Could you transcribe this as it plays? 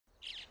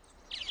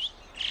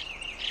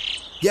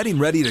Getting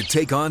ready to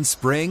take on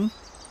spring?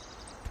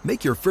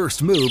 Make your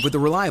first move with the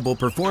reliable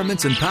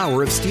performance and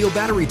power of Steel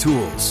battery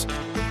tools.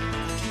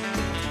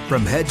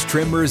 From hedge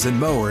trimmers and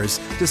mowers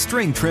to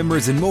string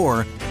trimmers and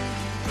more,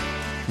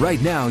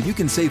 right now you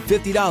can save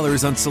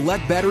 $50 on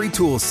select battery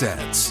tool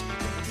sets.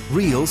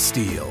 Real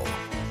Steel.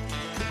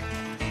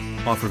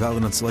 Offer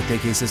valid on select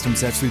AK system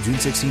sets through June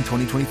 16,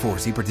 2024.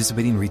 See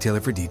participating retailer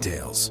for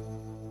details.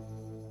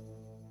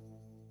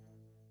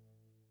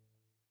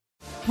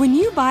 When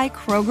you buy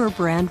Kroger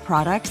brand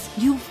products,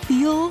 you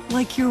feel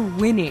like you're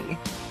winning.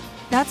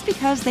 That's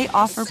because they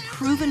offer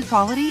proven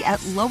quality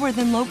at lower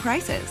than low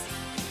prices.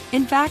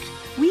 In fact,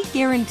 we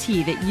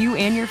guarantee that you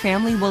and your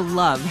family will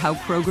love how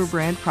Kroger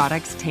brand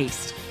products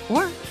taste,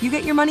 or you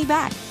get your money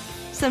back.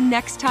 So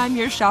next time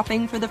you're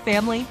shopping for the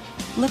family,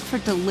 look for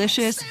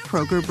delicious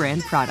Kroger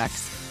brand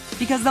products,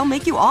 because they'll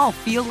make you all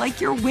feel like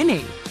you're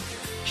winning.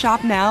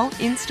 Shop now,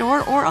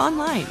 in-store, or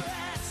online.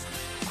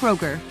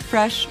 Kroger,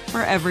 fresh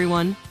for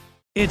everyone.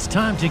 It's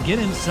time to get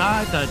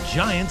inside the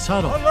Giants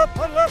huddle.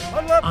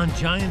 Huddle up. On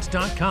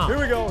Giants.com. Here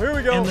we go.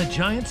 And the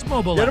Giants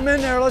mobile Get app. them in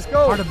there, let's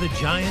go. Part of the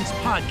Giants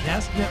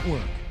Podcast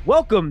Network.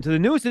 Welcome to the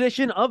newest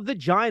edition of the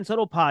Giants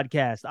Huddle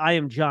Podcast. I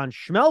am John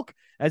Schmelk.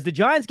 As the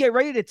Giants get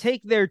ready to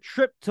take their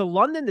trip to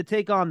London to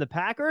take on the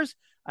Packers,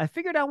 I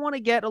figured I want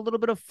to get a little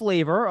bit of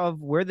flavor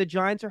of where the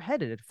Giants are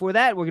headed. For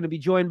that, we're going to be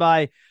joined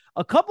by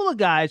a couple of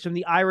guys from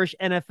the Irish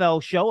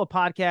NFL Show, a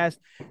podcast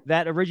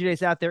that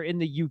originates out there in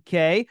the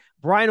UK.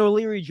 Brian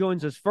O'Leary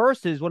joins us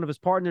first. One of his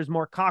partners,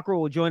 Mark Cockrell,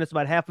 will join us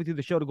about halfway through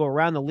the show to go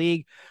around the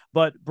league.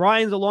 But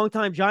Brian's a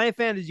longtime Giant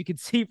fan, as you can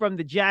see from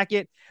the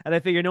jacket, and I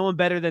figure no one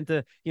better than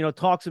to,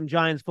 talk some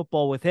Giants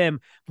football with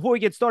him. Before we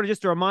get started,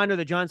 just a reminder,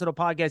 the Giants Huddle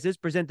Podcast is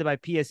presented by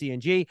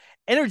PSE&G,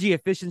 energy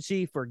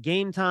efficiency for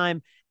game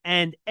time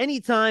and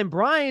anytime.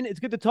 Brian, it's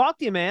good to talk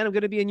to you, man. I'm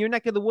going to be in your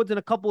neck of the woods in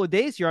a couple of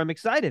days here. I'm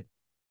excited.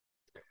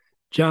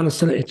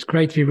 Jonathan, it's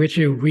great to be with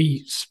you. We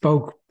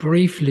spoke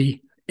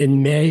briefly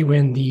in May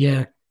when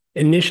the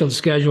initial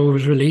schedule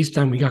was released,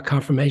 and we got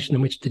confirmation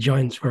in which the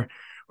Giants were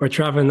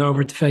traveling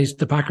over to face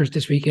the Packers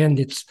this weekend.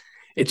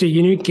 It's a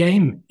unique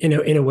game in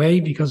a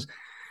way, because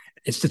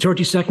it's the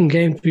 32nd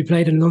game to be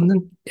played in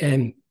London,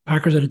 and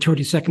Packers are the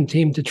 32nd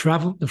team to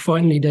travel.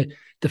 Finally,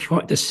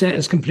 the set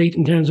is complete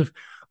in terms of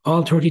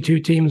all 32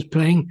 teams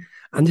playing,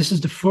 and this is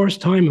the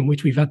first time in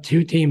which we've had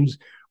two teams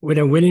with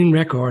a winning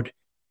record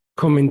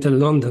coming to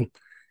London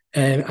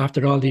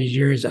after all these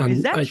years. And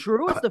is that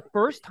true? It's the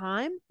first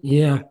time?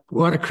 Yeah,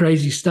 what a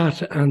crazy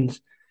stat. And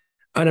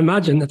I'd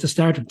imagine at the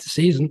start of the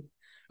season,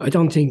 I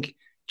don't think,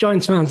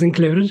 Giants fans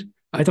included,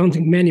 I don't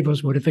think many of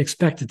us would have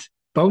expected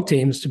both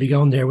teams to be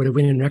going there with a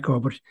winning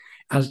record. But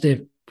as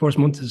the first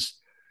month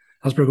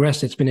has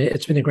progressed, it's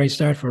been a great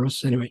start for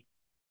us anyway.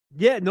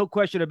 Yeah, no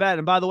question about it.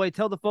 And by the way,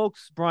 tell the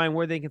folks, Brian,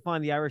 where they can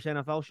find the Irish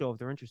NFL Show if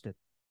they're interested.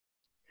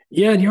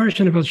 Yeah, the Irish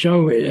NFL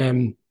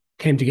Show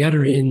came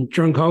together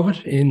during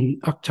COVID in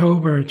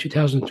October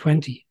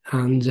 2020,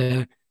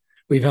 and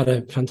we've had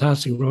a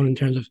fantastic run in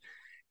terms of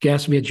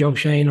guests. We had Joe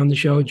Shane on the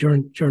show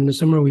during the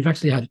summer. We've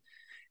actually had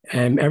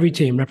every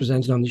team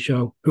represented on the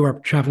show who are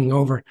traveling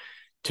over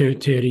to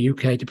the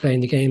UK to play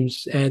in the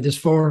games. There's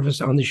four of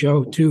us on the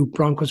show: two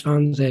Broncos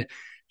fans, a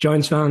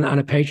Giants fan, and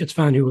a Patriots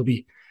fan who will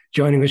be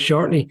joining us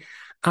shortly.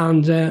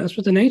 And that's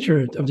what the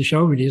nature of the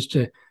show really is.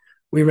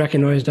 We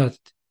recognise that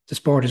the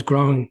sport is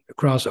growing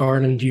across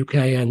Ireland, UK,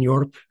 and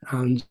Europe,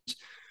 and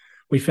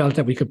we felt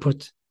that we could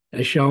put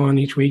a show on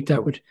each week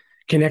that would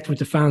connect with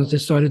the fans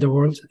this side of the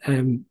world.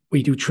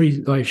 We do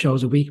 3 live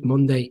shows a week: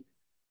 Monday,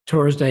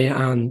 Thursday,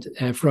 and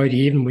Friday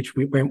evening,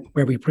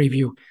 where we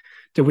preview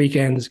the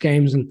weekend's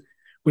games. And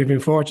we've been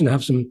fortunate to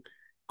have some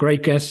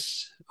great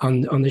guests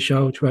on the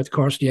show throughout the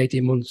course of the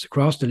 18 months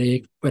across the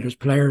league, whether it's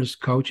players,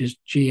 coaches,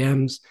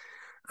 GMs,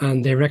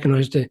 and they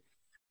recognise the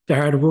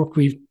hard work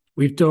we've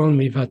done.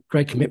 We've had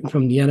great commitment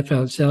from the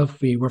NFL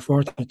itself. We were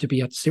fortunate to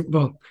be at the Super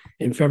Bowl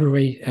in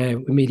February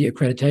with media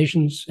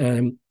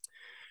accreditations.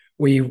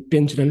 We've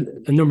been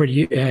to a number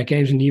of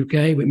games in the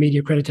UK with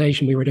media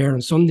accreditation. We were there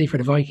on Sunday for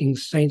the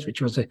Vikings Saints,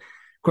 which was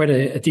quite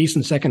a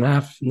decent second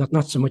half,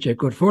 not so much a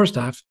good first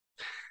half.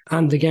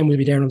 And again, we'll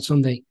be there on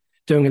Sunday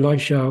doing a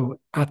live show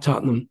at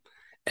Tottenham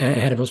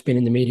ahead of us being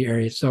in the media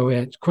area. So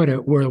it's quite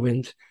a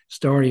whirlwind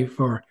story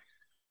for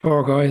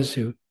 4 guys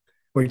who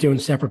were doing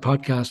separate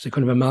podcasts that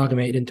kind of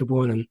amalgamated into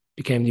one and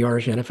became the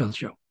Irish NFL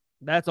Show.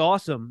 That's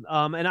awesome.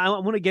 And I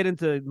want to get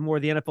into more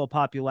of the NFL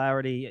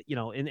popularity,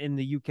 in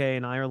the UK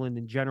and Ireland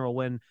in general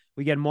when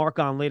we get Mark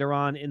on later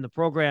on in the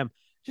program.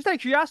 Just out of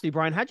curiosity,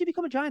 Brian, how'd you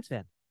become a Giants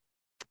fan?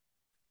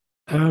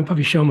 I'm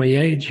probably showing my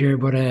age here,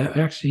 but I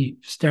actually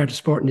started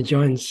supporting the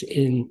Giants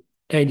in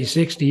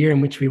 '86, the year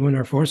in which we won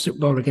our first Super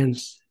Bowl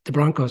against the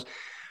Broncos.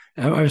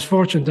 I was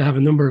fortunate to have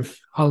a number of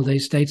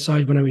holidays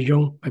stateside when I was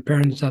young. My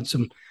parents had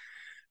some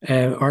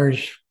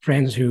Irish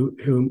friends who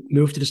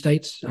moved to the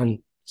States and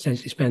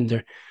essentially spent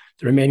the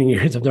remaining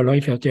years of their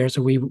life out there.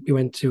 So we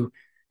went to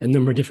a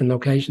number of different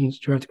locations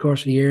throughout the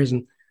course of the years.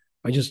 And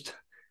I just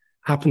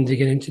happened to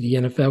get into the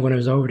NFL when I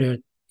was over there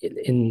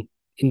in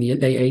the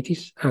late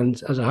 80s.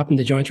 And as it happened,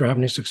 the Giants were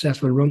having a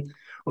successful run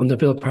under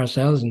Bill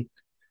Parcells,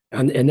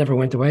 and it never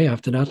went away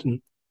after that,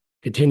 and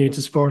continued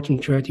to support them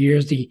throughout the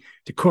years. The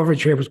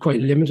coverage here was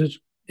quite limited,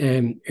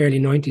 early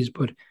 90s,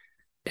 but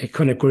it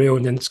kind of grew,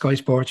 and then Sky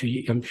Sports,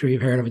 I'm sure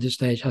you've heard of at this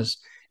stage, has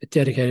a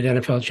dedicated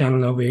NFL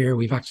channel over here.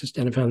 We've access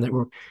to NFL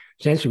Network.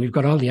 Essentially, we've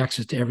got all the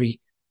access to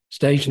every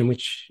station in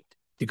which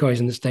the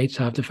guys in the States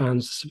have, the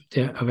fans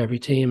of every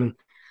team. And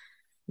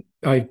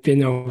I've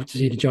been over to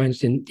see the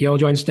Giants in the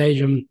old Giants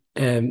Stadium,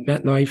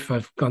 MetLife.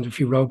 I've gone to a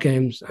few road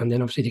games, and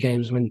then obviously the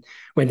games when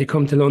they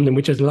come to London,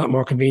 which is a lot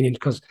more convenient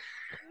because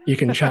you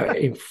can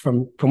travel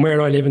from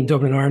where I live in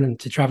Dublin,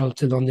 Ireland, to travel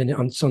to London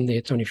on Sunday.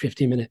 It's only a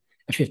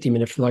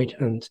 50-minute flight.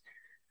 And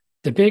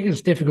the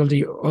biggest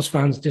difficulty us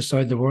fans this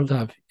side of the world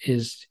have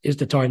is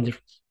the time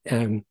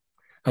difference.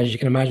 As you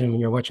can imagine,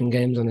 when you're watching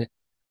games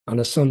on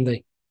a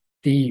Sunday,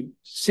 the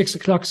 6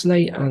 o'clock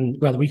slate, and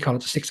well, we call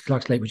it the 6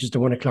 o'clock slate, which is the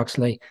 1 o'clock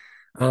slate,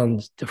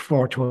 and the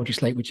 4:20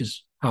 slate, which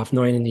is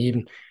 9:30 in the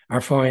evening, are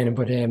fine.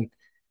 But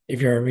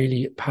if you're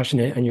really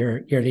passionate and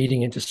you're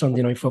leading into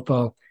Sunday night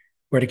football,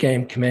 where the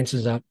game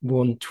commences at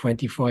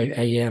 1:25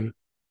 a.m.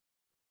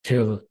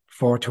 till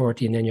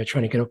 4:30, and then you're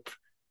trying to get up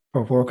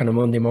for work on a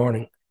Monday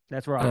morning.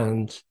 That's right.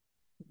 And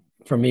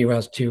for me, who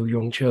has 2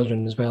 young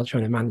children as well,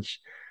 trying to manage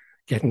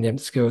getting them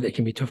to school, it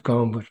can be tough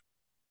going. But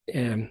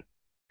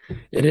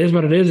it is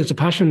what it is. It's a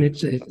passion.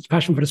 It's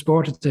passion for the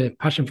sport. It's a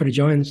passion for the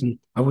Giants, and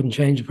I wouldn't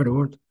change it for the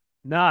world.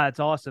 No, it's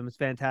awesome. It's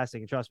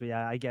fantastic. And trust me,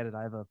 I get it.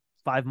 I have a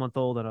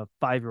 5-month-old and a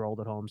 5-year-old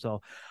at home.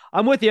 So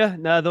I'm with you.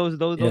 No, those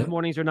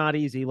mornings are not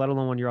easy, let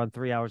alone when you're on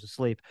 3 hours of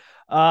sleep.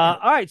 All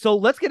right. So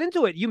let's get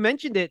into it. You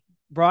mentioned it,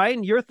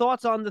 Brian. Your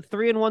thoughts on the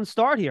 3-1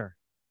 start here?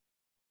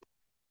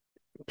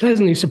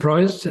 Pleasantly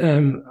surprised.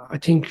 I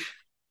think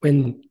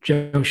when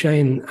Joe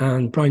Shane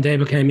and Brian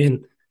Dable came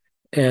in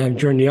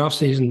during the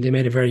off-season, they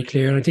made it very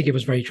clear, and I think it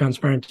was very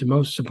transparent to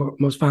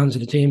most fans of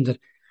the team, that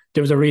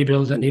there was a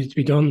rebuild that needed to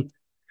be done.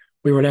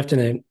 We were left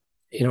in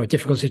a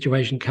difficult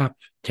situation in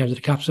terms of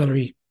the cap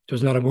salary. There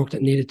was a lot of work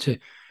that needed to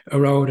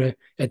erode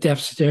a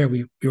deficit there.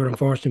 We were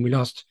unfortunate. We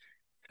lost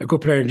a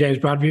good player, James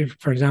Bradbury,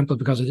 for example,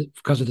 because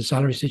of the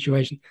salary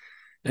situation.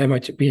 I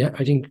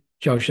think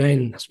Joe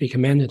Shane has to be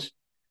commended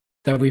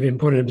that we've been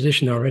put in a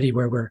position already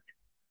where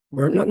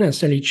we're not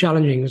necessarily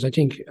challenging, because I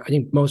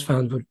think most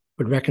fans would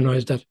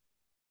recognise that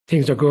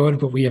things are good,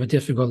 but we have a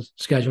difficult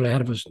schedule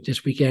ahead of us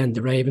this weekend.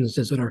 The Ravens,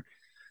 there's other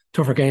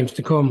tougher games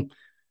to come.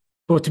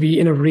 But to be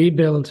in a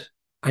rebuild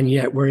and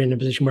yet we're in a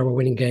position where we're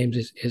winning games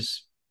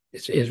is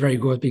very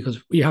good,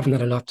 because we haven't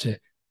had a lot to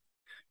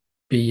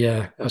be,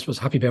 I suppose,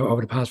 happy about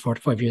over the past 4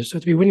 to 5 years. So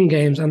to be winning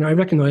games, and I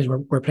recognise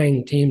we're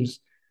playing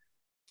teams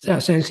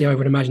essentially, I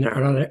would imagine,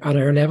 are at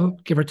our level,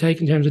 give or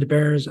take, in terms of the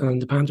Bears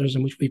and the Panthers,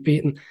 in which we've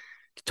beaten.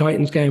 The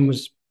Titans game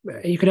was,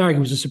 you could argue,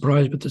 was a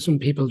surprise, but there's some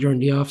people during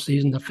the off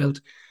season that felt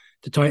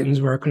the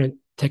Titans were going to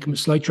take a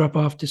slight drop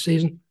off this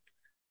season.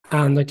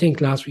 And I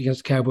think last week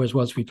against the Cowboys,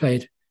 whilst we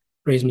played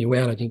reasonably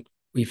well, I think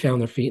we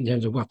found our feet in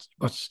terms of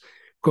what's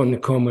going to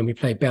come when we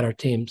play better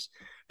teams.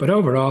 But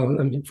overall,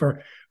 I mean,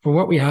 for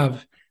what we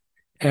have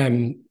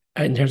in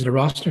terms of the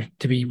roster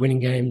to be winning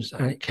games,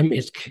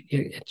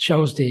 it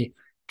shows the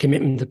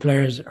commitment the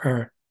players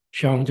are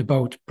showing to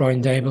both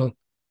Brian Dable,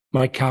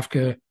 Mike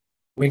Kafka,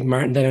 Wink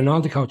Martindale, and all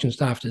the coaching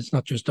staff. It's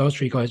not just those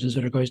 3 guys, there's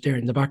other guys there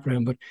in the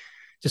background. But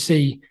to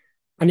see,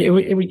 and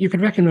you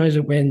could recognise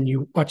it when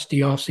you watch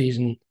the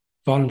off-season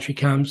voluntary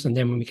camps, and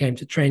then when we came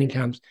to training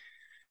camps,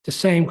 the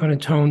same kind of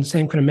tone, the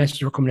same kind of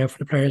message were coming out for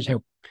the players,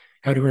 how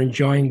they were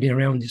enjoying being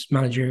around this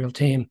managerial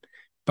team,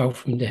 both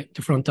from the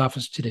front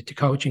office to the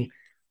coaching.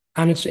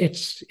 And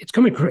it's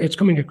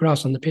coming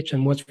across on the pitch,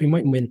 and once we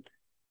might win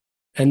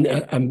and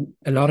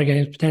a lot of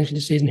games potentially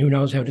this season, who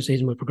knows how the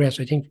season will progress.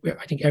 I think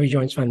every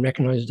Giants fan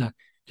recognises that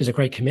there's a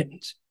great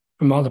commitment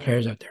from all the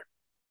players out there.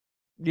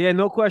 Yeah,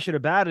 no question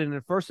about it.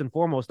 And first and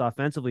foremost,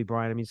 offensively,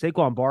 Brian, I mean,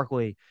 Saquon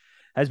Barkley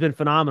has been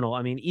phenomenal.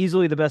 I mean,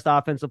 easily the best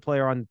offensive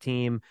player on the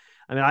team.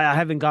 I mean, I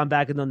haven't gone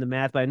back and done the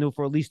math, but I know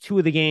for at least 2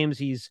 of the games,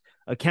 he's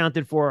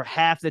accounted for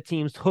half the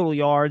team's total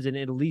yards in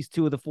at least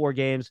 2 of the 4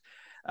 games.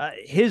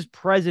 His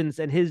presence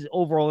and his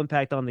overall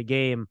impact on the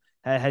game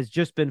has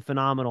just been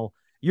phenomenal.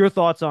 Your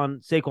thoughts on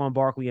Saquon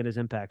Barkley and his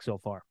impact so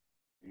far?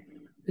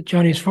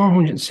 Johnny's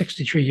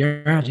 463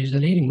 yards. He's the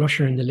leading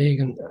rusher in the league,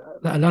 and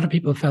a lot of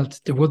people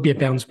felt there would be a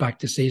bounce back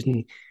this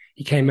season.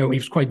 He came out, he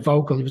was quite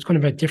vocal. He was kind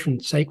of a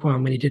different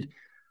Saquon when he did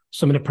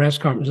some of the press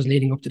conferences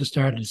leading up to the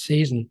start of the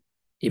season.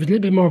 He was a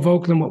little bit more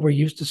vocal than what we're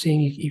used to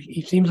seeing.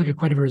 He seems like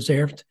quite a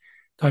reserved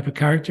type of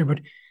character, but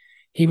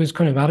he was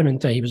kind of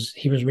adamant that he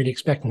was really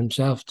expecting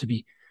himself to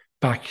be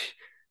back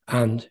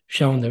and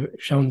showing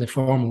the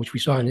form which we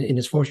saw in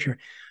his first year.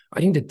 I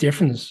think the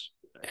difference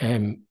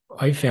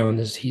I found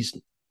is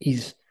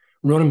he's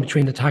running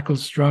between the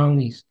tackles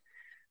strong.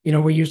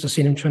 We're used to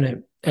seeing him trying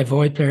to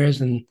avoid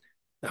players, and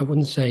I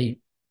wouldn't say,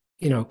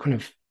 kind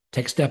of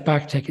take a step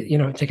back, take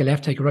a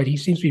left, take a right. He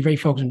seems to be very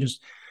focused on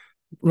just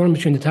running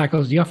between the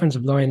tackles. The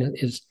offensive line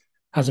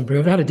has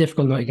improved. I had a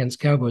difficult night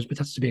against Cowboys, but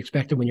that's to be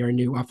expected when you're a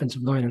new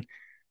offensive line. And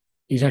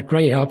he's had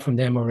great help from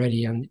them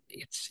already, and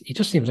he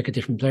just seems like a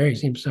different player. He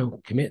seems so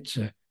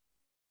committed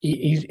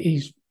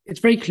It's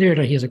very clear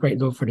that he has a great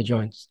love for the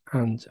Giants,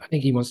 and I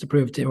think he wants to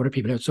prove to other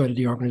people outside of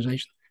the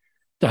organization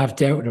that have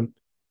doubted him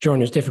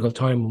during his difficult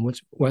time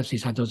once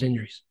he's had those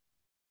injuries.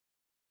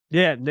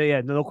 Yeah,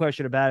 no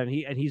question about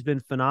it. He's been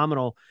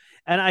phenomenal.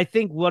 And I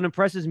think what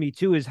impresses me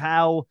too is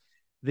how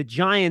the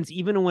Giants,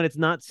 even when it's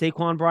not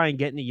Saquon Bryant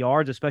getting the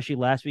yards, especially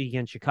last week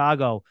against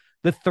Chicago,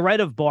 the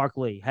threat of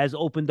Barkley has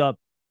opened up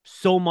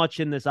so much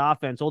in this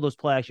offense. All those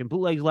play action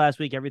bootlegs last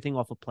week, everything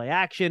off of play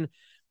action.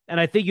 And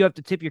I think you have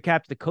to tip your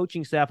cap to the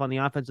coaching staff on the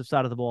offensive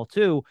side of the ball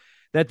too,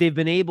 that they've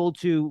been able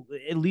to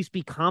at least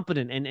be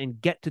competent and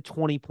get to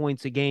 20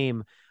 points a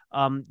game,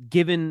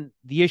 given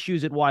the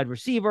issues at wide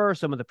receiver,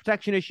 some of the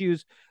protection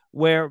issues,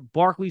 where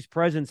Barkley's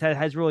presence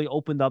has really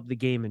opened up the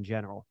game in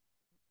general.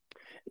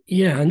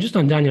 Yeah, and just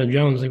on Daniel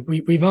Jones, like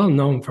we've all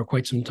known for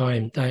quite some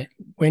time that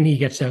when he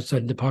gets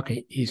outside the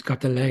pocket, he's got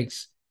the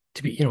legs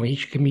to be, he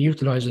can be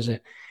utilized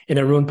in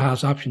a run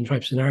pass option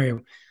type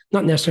scenario.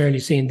 Not necessarily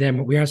seeing them,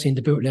 but we are seeing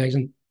the bootlegs,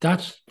 and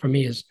that for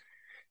me is,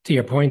 to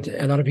your point,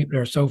 a lot of people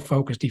are so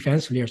focused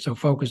defensively, are so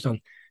focused on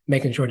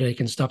making sure that they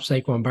can stop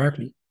Saquon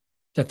Barkley,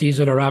 that these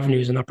other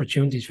avenues and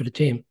opportunities for the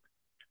team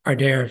are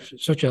there,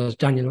 such as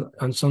Daniel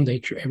on Sunday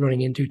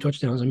running in 2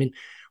 touchdowns. I mean,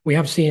 we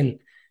have seen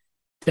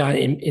that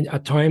in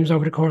at times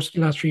over the course of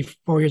the last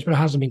 3-4 years, but it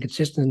hasn't been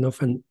consistent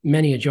enough. And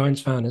many a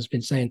Giants fan has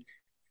been saying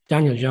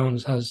Daniel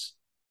Jones has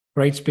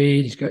great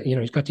speed. He's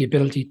got the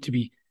ability to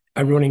be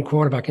a running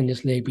quarterback in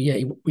this league. But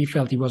yeah, we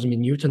felt he wasn't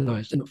being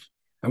utilized enough.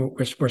 And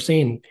we're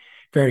seeing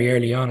very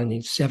early on, and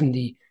he's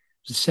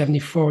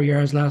 74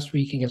 yards last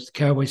week against the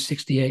Cowboys,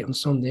 68 on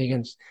Sunday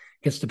against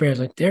the Bears.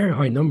 Like, they're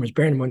high numbers.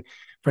 Bearing in mind,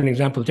 for an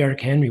example,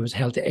 Derrick Henry was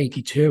held to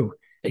 82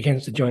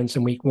 against the Giants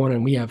in week 1,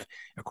 and we have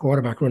a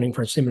quarterback running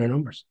for similar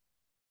numbers.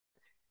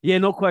 Yeah,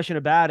 no question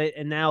about it.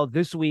 And now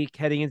this week,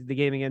 heading into the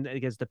game again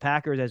against the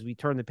Packers, as we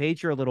turn the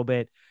page here a little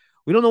bit,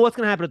 we don't know what's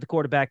going to happen at the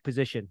quarterback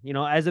position.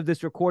 As of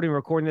this recording, we're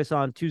recording this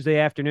on Tuesday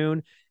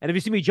afternoon. And if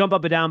you see me jump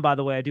up and down, by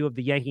the way, I do have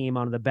the Yankee game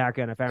on in the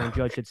background if Aaron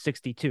Judge hit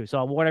 62. So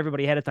I warn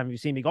everybody ahead of time if you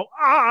see me go,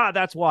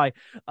 that's why.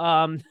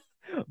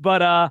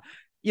 But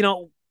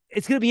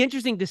it's going to be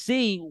interesting to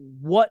see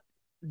what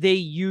they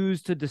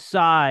use to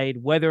decide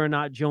whether or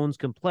not Jones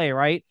can play,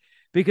 right?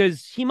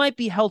 Because he might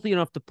be healthy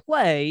enough to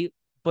play,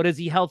 but is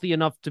he healthy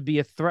enough to be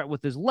a threat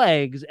with his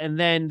legs? And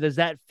then does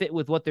that fit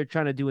with what they're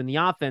trying to do in the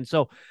offense?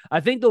 So I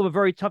think they'll have a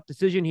very tough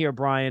decision here,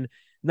 Brian.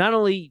 Not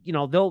only,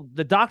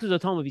 the doctors will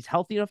tell him if he's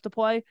healthy enough to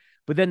play,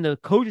 but then the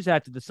coaches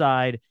have to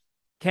decide,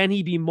 can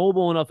he be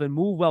mobile enough and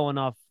move well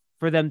enough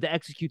for them to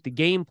execute the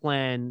game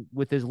plan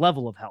with his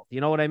level of health?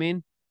 You know what I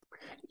mean?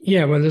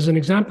 Yeah, well, there's an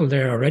example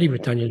there already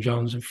with Daniel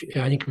Jones.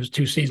 I think it was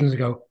 2 seasons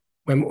ago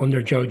when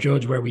under Joe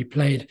Judge, where we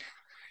played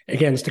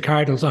against the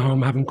Cardinals at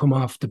home, having come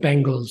off the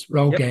Bengals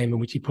road game in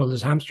which he pulled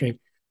his hamstring,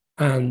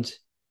 and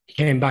he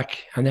came back,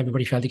 and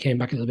everybody felt he came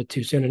back a little bit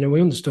too soon. And we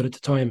understood at the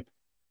time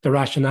the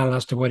rationale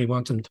as to why he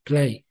wanted him to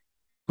play.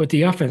 But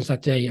the offense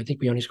that day, I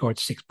think we only scored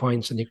 6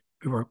 points, and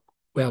we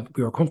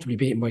were comfortably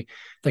beaten by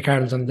the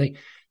Cardinals on the day.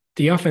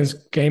 The offense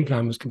game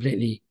plan was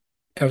completely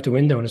out the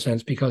window in a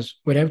sense, because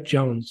without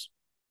Jones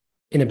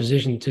in a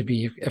position to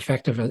be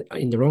effective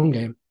in the run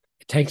game,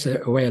 it takes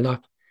away a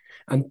lot.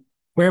 And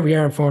where we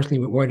are, unfortunately,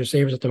 with wide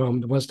receivers at the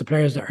moment, was the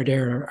players that are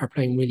there are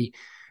playing really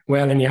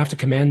well, and you have to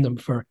commend them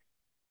for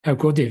how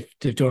good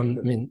they've done.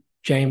 I mean,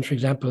 James, for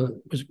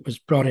example, was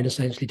brought in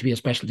essentially to be a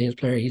special teams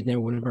player. He's now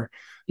one of our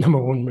number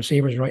 1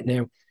 receivers right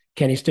now.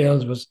 Kenny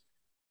Stills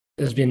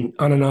has been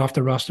on and off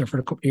the roster for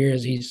a couple of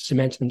years. He's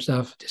cemented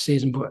himself this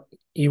season, but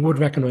you would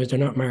recognise they're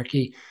not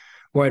marquee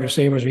wide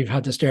receivers. We've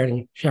had the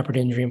Sterling Shepard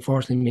injury,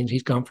 unfortunately, means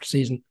he's gone for the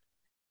season.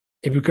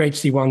 It'd be great to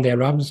see Wan'Dale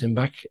Robinson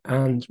back.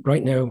 And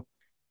right now,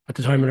 at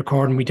the time of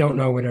recording, we don't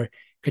know whether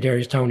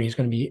Kadarius Toney is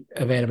going to be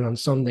available on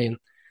Sunday. And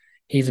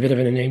he's a bit of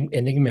an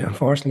enigma,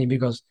 unfortunately,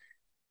 because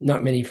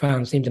not many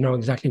fans seem to know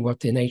exactly what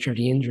the nature of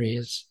the injury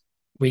is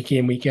week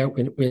in, week out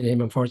with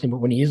him, unfortunately.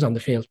 But when he is on the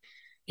field,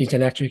 he's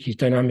electric, he's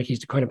dynamic, he's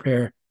the kind of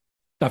player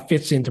that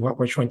fits into what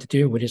we're trying to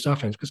do with this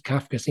offense, because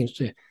Kafka seems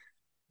to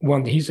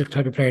he's the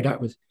type of player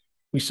that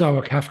we saw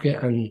what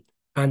Kafka and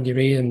Andy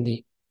Reid and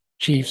the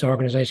Chiefs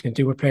organization can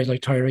do with players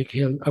like Tyreek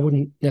Hill. I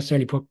wouldn't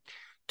necessarily put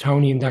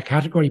Toney in that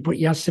category, but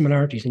he has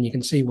similarities, and you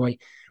can see why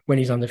when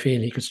he's on the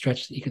field, he could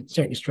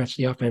certainly stretch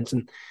the offense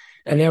and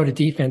allow the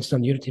defense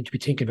on the other team to be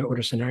thinking about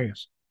other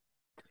scenarios.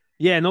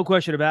 Yeah, no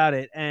question about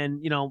it.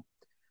 And,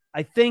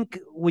 I think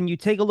when you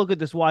take a look at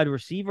this wide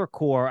receiver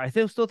core, I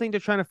still think they're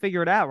trying to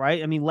figure it out,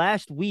 right? I mean,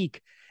 last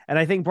week, and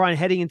I think, Brian,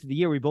 heading into the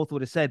year, we both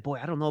would have said, boy,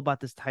 I don't know about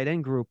this tight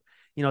end group.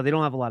 They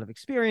don't have a lot of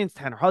experience.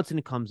 Tanner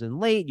Hudson comes in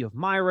late. You have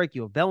Myrick,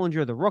 you have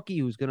Bellinger, the rookie,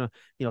 who's going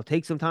to,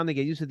 take some time to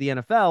get used to the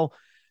NFL.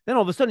 Then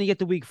all of a sudden you get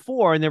to week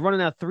 4 and they're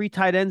running out 3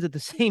 tight ends at the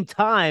same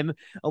time,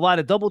 a lot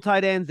of double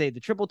tight ends. They had the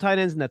triple tight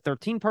ends and the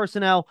 13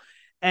 personnel.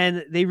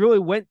 And they really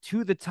went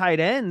to the tight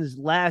ends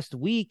last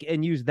week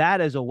and used that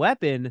as a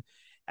weapon,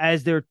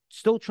 as they're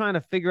still trying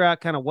to figure out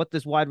kind of what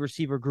this wide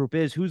receiver group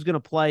is, who's going to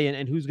play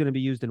and who's going to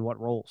be used in what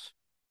roles.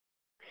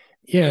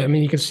 Yeah, I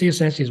mean, you can see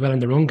essentially as well in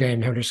the run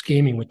game how they're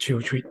scheming with two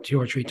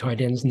or three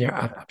tight ends in there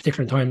at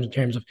particular times in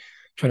terms of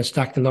trying to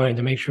stack the line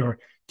to make sure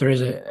there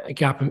is a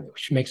gap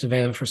which makes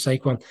available for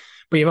Saquon.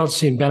 But you've also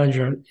seen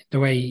Bellinger, the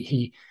way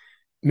he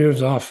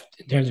moves off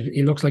in terms of,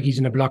 he looks like he's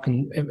in a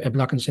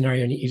blocking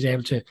scenario and he's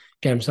able to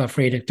get himself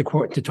free.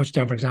 The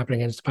touchdown, for example,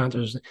 against the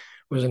Panthers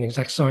was an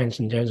exact science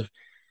in terms of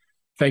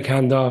fake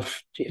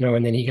handoff,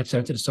 and then he gets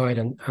out to the side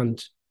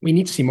and we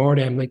need to see more of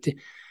them. Like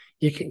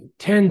you can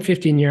 10,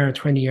 15 yard,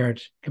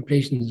 20-yard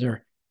completions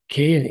are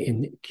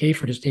key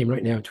for this team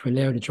right now to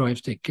allow the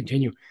drives to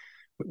continue.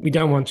 We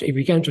don't want to, if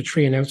we get into a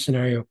 3-and-out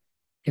scenario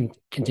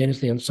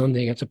continuously on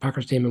Sunday against the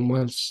Packers team, and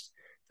once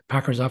the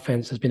Packers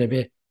offense has been a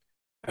bit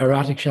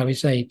erratic, shall we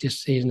say, this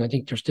season, I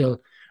think they're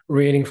still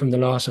reeling from the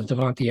loss of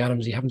Davante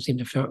Adams. They haven't seemed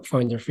to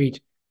find their feet.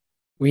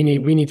 We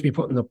need to be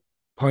putting up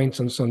points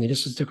on Sunday.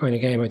 This is the kind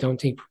of game I don't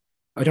think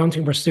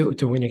we're suited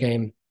to win a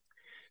game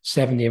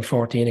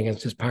 70-14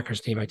 against this Packers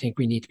team. I think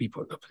we need to be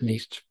putting up at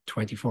least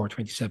 24,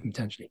 27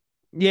 potentially.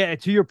 Yeah,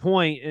 to your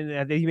point, and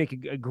I think you make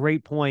a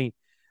great point.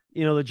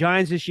 The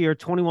Giants this year,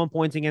 21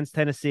 points against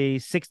Tennessee,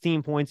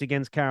 16 points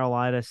against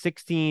Carolina,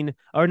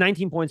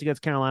 19 points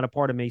against Carolina,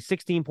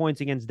 16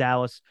 points against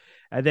Dallas,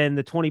 and then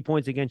the 20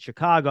 points against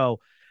Chicago.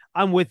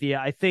 I'm with you.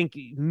 I think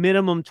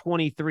minimum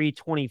 23,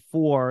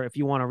 24 if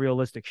you want a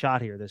realistic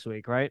shot here this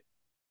week, right?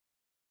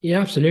 Yeah,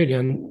 absolutely.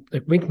 And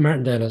Wink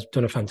Martindale has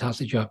done a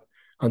fantastic job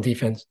on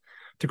defense.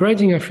 The great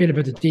thing I feel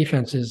about the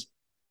defense is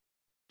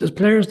there's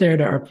players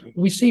there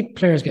we see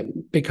players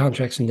get big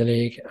contracts in the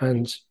league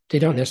and they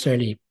don't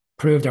necessarily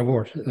prove their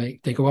worth.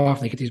 Like they go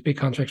off, they get these big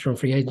contracts from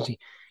free agency.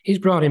 He's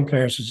brought in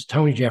players such as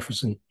Tony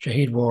Jefferson,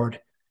 Shaheed Ward,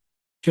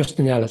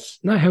 Justin Ellis,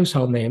 not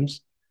household names,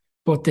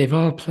 but they've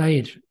all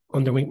played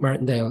under Wink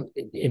Martindale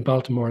in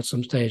Baltimore at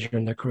some stage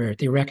in their career.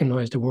 They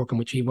recognize the work in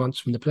which he wants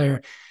from the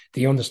player.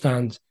 They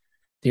understand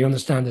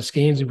the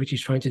schemes in which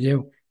he's trying to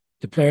do.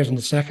 The players in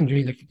the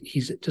secondary,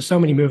 there's so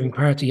many moving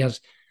parts. He has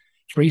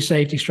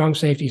strong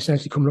safety,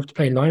 essentially coming up to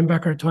play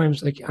linebacker at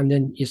times. And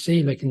then you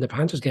see, in the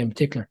Panthers game in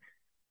particular,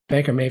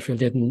 Baker Mayfield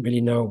didn't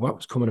really know what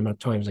was coming to him at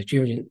times. Like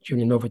Julian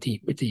Love with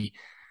the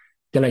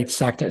delayed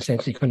sack that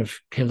essentially kind of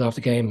killed off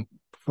the game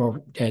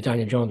before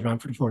Daniel Jones ran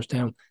for the first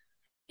down.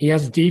 He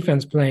has the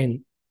defense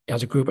playing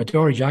as a group.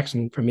 Adoree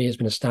Jackson, for me, has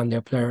been a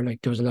standout player.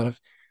 There was a lot of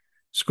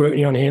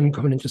scrutiny on him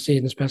coming into the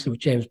season, especially with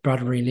James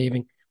Bradbury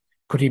leaving.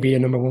 Could he be a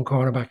number one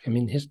cornerback? I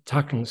mean, his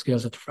tackling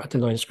skills at the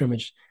line of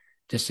scrimmage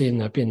this season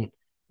have been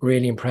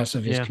really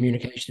impressive. His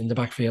communication in the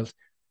backfield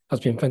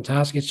has been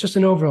fantastic. It's just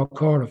an overall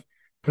core of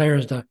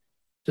players that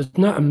there's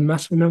not a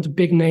massive amount of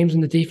big names in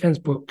the defense,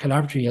 but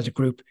collaboratively as a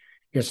group,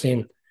 you're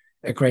seeing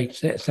a great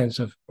sense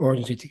of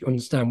urgency to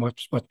understand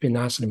what's been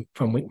asked of him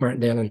from Wink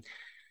Martindale. And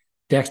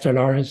Dexter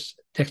Lawrence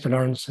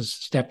has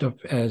stepped up.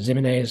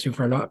 Zimenez, who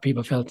for a lot of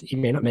people felt he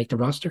may not make the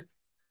roster,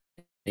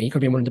 he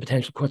could be one of the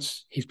potential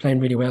cuts. He's playing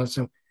really well.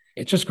 So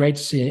it's just great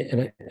to see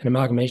an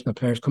amalgamation of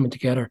players coming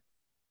together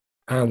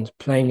and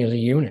playing as a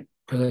unit,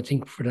 because I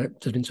think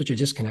there's been such a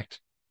disconnect,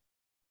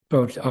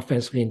 both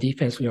offensively and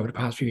defensively over the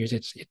past few years.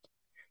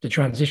 The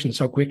transition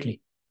so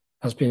quickly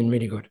has been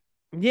really good.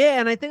 Yeah,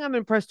 and I think I'm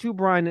impressed too,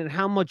 Brian, at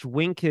how much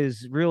Wink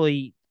has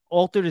really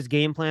altered his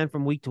game plan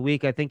from week to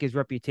week. I think his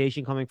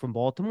reputation coming from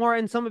Baltimore,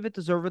 and some of it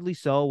deservedly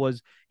so,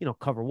 was,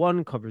 cover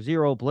 1, cover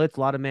 0, blitz, a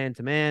lot of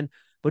man-to-man.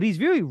 But he's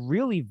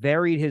really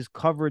varied his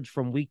coverage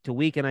from week to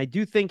week, and I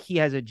do think he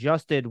has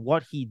adjusted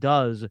what he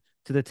does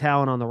to the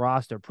talent on the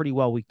roster pretty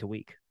well week to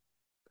week.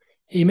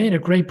 He made a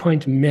great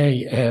point in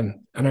May, and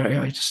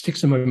it just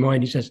sticks in my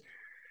mind. He says,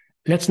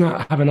 let's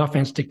not have an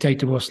offense dictate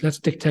to us. Let's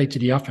dictate to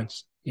the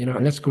offense,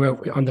 and let's go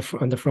out on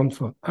the front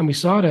foot. And we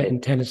saw that in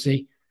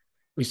Tennessee.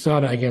 We saw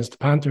that against the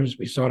Panthers.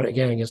 We saw that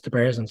again against the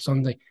Bears on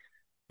Sunday.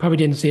 Probably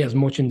didn't see it as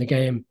much in the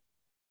game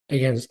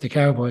against the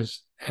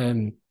Cowboys,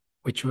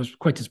 which was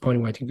quite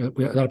disappointing. I think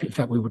a lot of people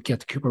thought we would get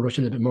the Cooper Rush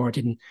a little bit more. It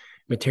didn't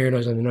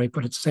materialize on the night.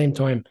 But at the same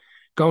time,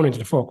 going into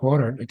the fourth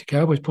quarter, the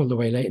Cowboys pulled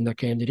away late in that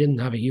game. They didn't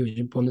have a huge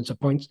abundance of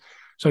points.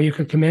 So you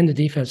can commend the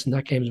defense in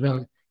that game as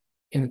well.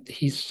 And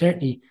he's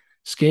certainly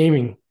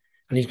scheming,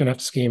 and he's going to have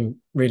to scheme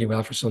really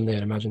well for Sunday,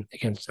 I'd imagine,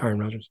 against Aaron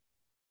Rodgers.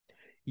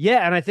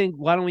 Yeah, and I think,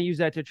 why don't we use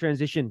that to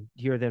transition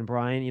here then,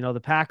 Brian? The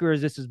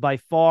Packers, this is by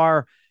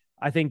far,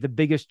 I think, the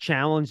biggest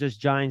challenge this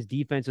Giants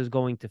defense is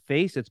going to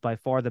face. It's by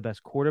far the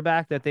best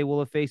quarterback that they will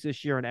have faced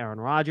this year in Aaron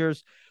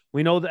Rodgers.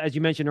 We know that, as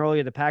you mentioned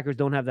earlier, the Packers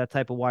don't have that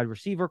type of wide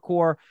receiver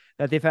core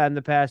that they've had in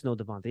the past. No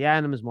Davante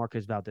Adams,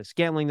 Marcus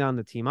Valdes-Scantling not on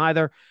the team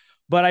either.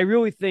 But I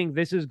really think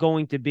this is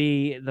going to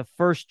be the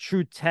first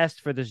true test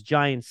for this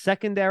Giants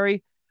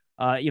secondary.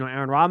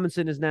 Aaron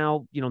Robinson is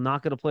now,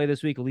 not going to play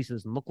this week. At least it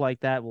doesn't look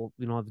like that.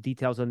 We don't have the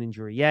details on the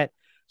injury yet.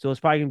 So it's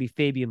probably going to be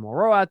Fabian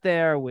Moreau out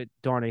there with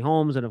Darnay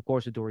Holmes and, of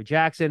course, Adoree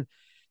Jackson.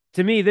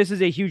 To me, this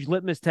is a huge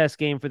litmus test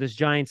game for this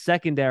Giants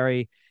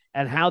secondary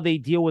and how they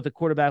deal with a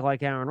quarterback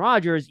like Aaron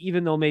Rodgers,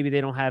 even though maybe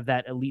they don't have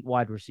that elite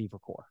wide receiver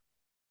core.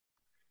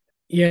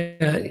 Yeah,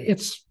 I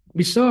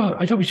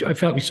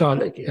felt we saw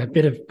a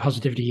bit of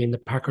positivity in the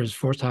Packers'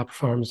 first half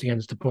performance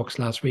against the Bucs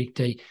last week.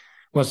 They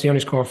Was they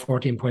only scored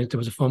 14 points. There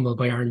was a fumble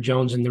by Aaron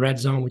Jones in the red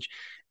zone, which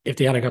if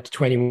they had got to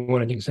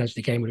 21, I think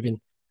essentially the game would have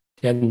been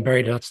dead and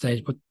buried at that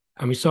stage.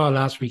 And we saw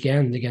last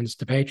weekend against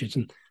the Patriots.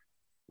 And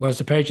whilst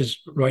the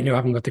Patriots right now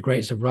haven't got the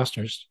greatest of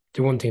rosters,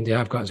 the one thing they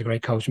have got is a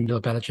great coach, and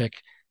Bill Belichick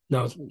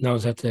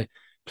knows how to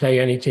play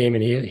any team,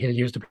 and he'll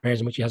use the players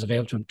in which he has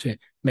available to him to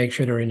make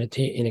sure they're in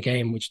a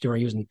game which they were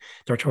using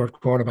their third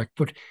quarterback.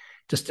 But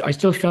I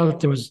still felt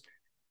there was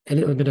a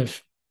little bit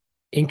of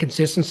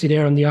inconsistency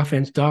there on the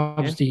offense.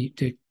 Dobbs,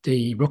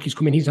 the rookies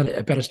come in, he's had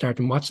a better start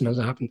than Watson as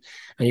it happened,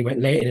 and he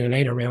went late in a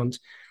later round.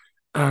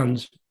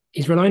 And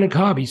he's relying on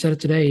Cobb. He said it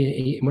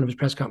today in one of his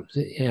press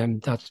conferences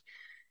that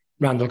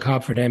Randall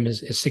Cobb for them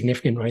is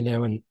significant right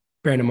now. And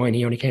bearing in mind,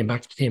 he only came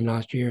back to the team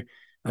last year.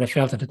 And I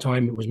felt at the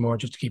time it was more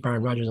just to keep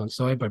Aaron Rodgers on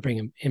side by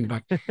bringing him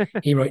back.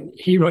 he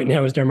right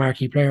now is their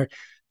marquee player.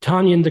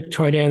 Tonyan, the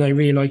tight end, I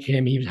really like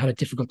him. He had a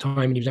difficult time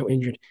and he was out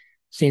injured.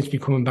 Seems to be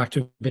coming back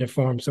to a bit of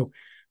form. So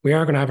we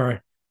are going to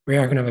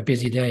have a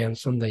busy day on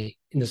Sunday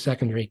in the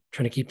secondary,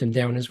 trying to keep them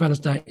down. As well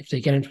as that, if they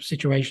get into a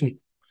situation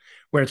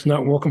where it's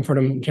not working for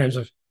them in terms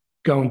of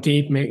going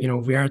deep,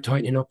 we are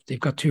tightening up. They've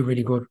got two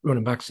really good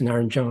running backs in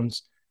Aaron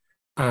Jones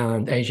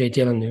and AJ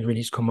Dillon, who really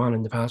has come on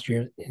in the past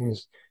year. I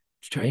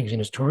think he's in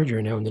his third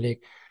year now in the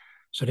league.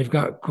 So they've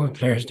got good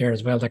players there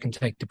as well that can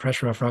take the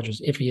pressure off Rodgers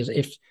if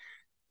it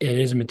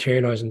is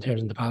materialised in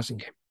terms of the passing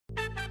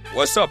game.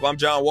 What's up? I'm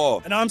John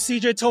Wall. And I'm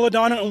CJ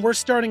Toledano, and we're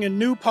starting a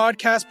new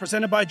podcast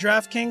presented by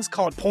DraftKings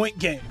called Point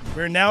Game.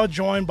 We're now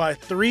joined by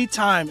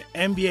three-time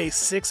NBA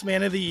Sixth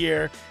Man of the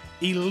Year,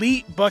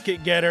 elite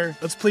bucket getter.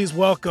 Let's please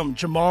welcome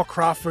Jamal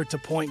Crawford to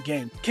Point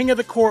Game. King of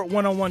the Court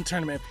one-on-one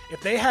tournament.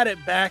 If they had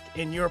it back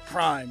in your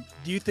prime,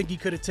 do you think you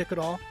could have took it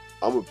all?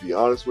 I'm going to be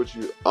honest with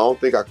you. I don't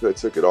think I could have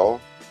took it all,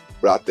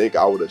 but I think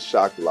I would have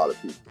shocked a lot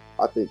of people.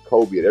 I think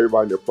Kobe and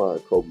everybody in their prime,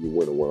 Kobe would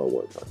win a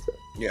one-on-one contest.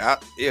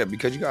 Yeah,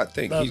 because you got to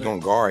think, he's going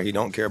to guard. He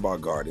don't care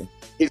about guarding.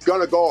 He's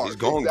going to guard. He's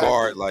going to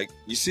guard. Like,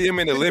 you see him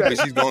in the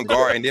Olympics, he's going to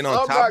guard. And then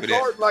on top of that. I'm not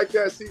guarding like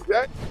that,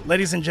 CJ.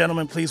 Ladies and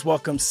gentlemen, please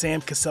welcome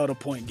Sam Cassell to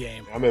Point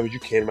Game. I remember you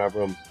came out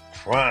from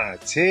prime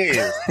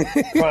 10.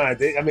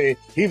 I mean,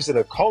 he was in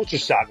a culture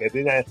shock. And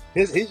then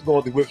he's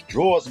going through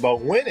withdrawals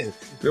about winning.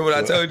 Remember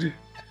what I told you?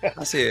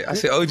 I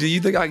said, OG,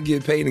 you think I can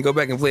get paid and go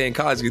back and play in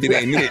college because it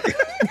ain't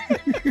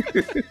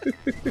it?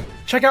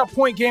 Check out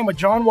Point Game with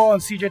John Wall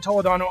and CJ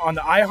Toledano on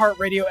the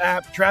iHeartRadio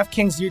app,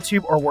 DraftKings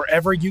YouTube, or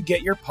wherever you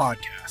get your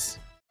podcasts.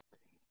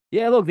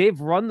 Yeah, look, they've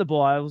run the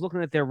ball. I was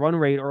looking at their run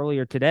rate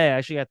earlier today. I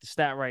actually got the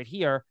stat right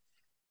here.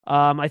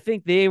 I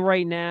think they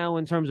right now,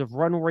 in terms of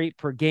run rate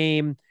per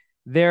game,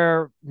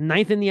 they're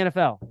ninth in the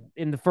NFL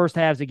in the first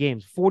halves of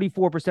games.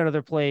 44% of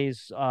their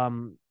plays are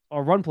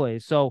run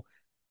plays. So,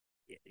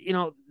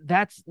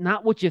 that's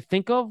not what you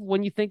think of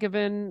when you think of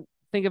an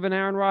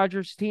Aaron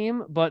Rodgers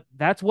team, but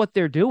that's what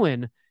they're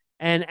doing.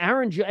 And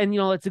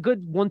it's a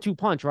good 1-2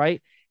 punch,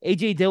 right?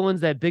 AJ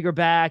Dillon's that bigger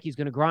back. He's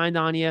going to grind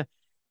on you.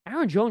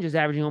 Aaron Jones is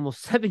averaging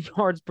almost 7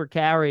 yards per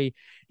carry.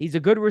 He's a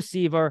good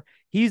receiver.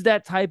 He's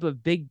that type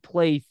of big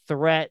play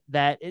threat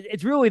that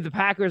it's really the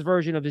Packers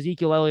version of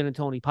Ezekiel Elliott and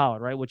Tony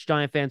Pollard, right? Which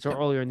Giant fans saw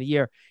earlier in the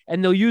year.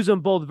 And they'll use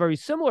them both very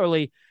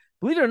similarly.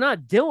 Believe it or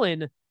not,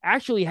 Dillon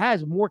actually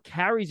has more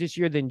carries this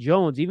year than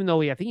Jones, even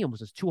though I think he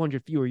almost has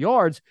 200 fewer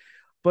yards.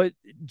 But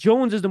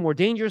Jones is the more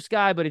dangerous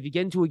guy. But if you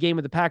get into a game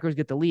where the Packers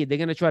get the lead, they're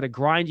going to try to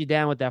grind you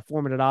down with that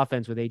 4-minute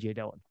offense with A.J.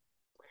 Dillon.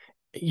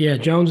 Yeah,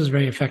 Jones is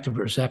very effective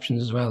with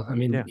receptions as well. I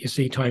mean, You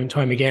see time and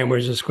time again where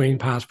there's a screen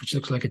pass, which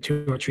looks like a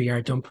 2 or 3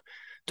 yard dump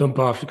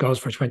off. It goes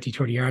for 20,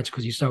 30 yards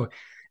because he's so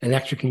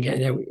electric and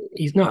getting out.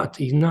 He's not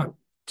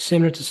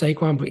similar to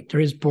Saquon, but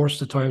there is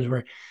bursts of times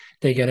where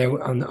they get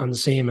out on the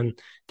seam and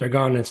they're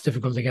gone and it's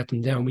difficult to get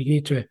them down. We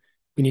need to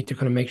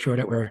kind of make sure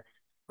that we're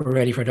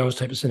ready for those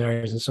type of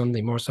scenarios on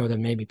Sunday, more so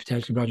than maybe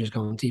potentially Rodgers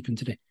going deep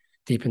into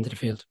the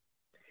field.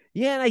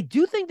 Yeah, and I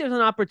do think there's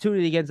an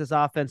opportunity against this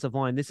offensive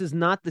line. This is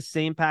not the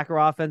same Packer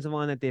offensive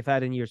line that they've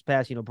had in years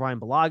past. Brian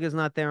Balaga's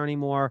not there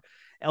anymore.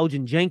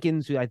 Elgin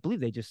Jenkins, who I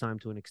believe they just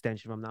signed to an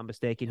extension, if I'm not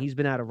mistaken. He's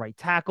been out of right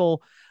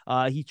tackle.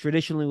 He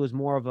traditionally was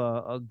more of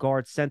a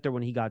guard center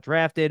when he got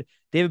drafted.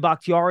 David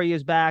Bakhtiari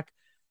is back.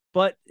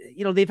 But,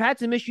 they've had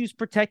some issues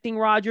protecting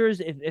Rodgers.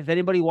 If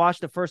anybody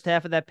watched the first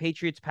half of that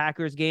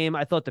Patriots-Packers game,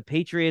 I thought the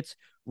Patriots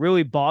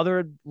really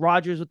bothered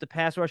Rodgers with the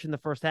pass rush in the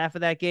first half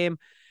of that game.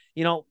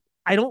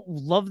 I don't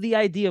love the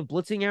idea of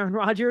blitzing Aaron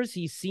Rodgers.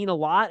 He's seen a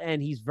lot,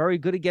 and he's very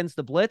good against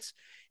the blitz.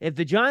 If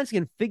the Giants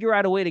can figure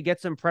out a way to get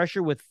some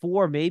pressure with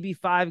 4, maybe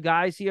 5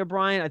 guys here,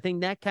 Brian, I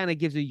think that kind of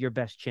gives you your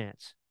best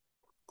chance.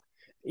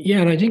 Yeah,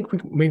 and I think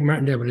Wink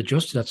Martindale would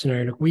adjust to that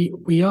scenario. Look,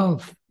 we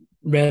all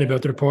read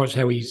about the reports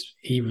how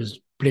he was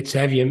blitz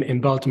heavy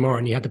in Baltimore,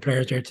 and he had the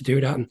players there to do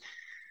that. And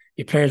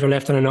the players were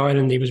left on an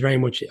island. He was very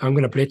much, I'm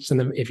going to blitz,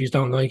 and if you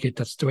don't like it,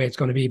 that's the way it's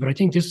going to be. But I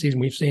think this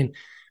season we've seen,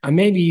 and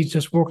maybe he's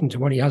just working to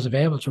what he has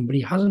available to him, but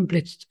he hasn't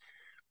blitzed.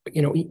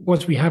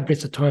 Once we have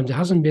blitzed at times, it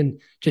hasn't been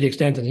to the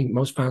extent I think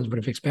most fans would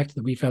have expected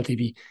that we felt he'd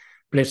be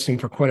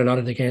blitzing for quite a lot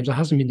of the games. It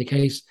hasn't been the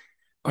case.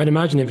 I'd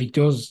imagine if he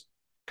does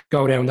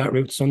go down that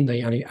route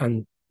Sunday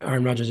and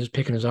Aaron Rodgers is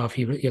picking us off,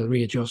 he'll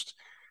readjust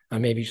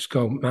and maybe just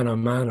go man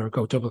on man or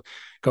go double,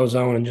 go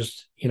zone, and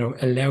just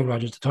allow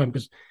Rodgers the time,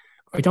 because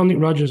I don't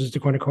think Rodgers is the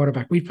kind of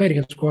quarterback. We've played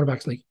against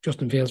quarterbacks like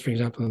Justin Fields, for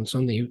example, on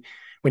Sunday, who,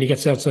 when he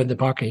gets outside the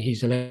pocket,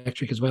 he's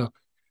electric as well.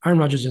 Aaron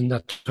Rodgers isn't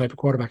that type of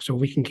quarterback, so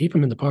if we can keep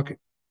him in the pocket,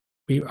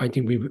 I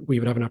think we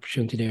would have an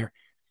opportunity there.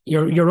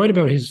 You're right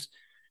about his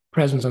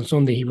presence on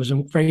Sunday. He was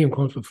very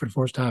uncomfortable for the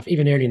first half.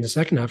 Even early in the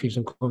second half, he was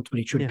uncomfortable.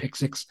 He threw pick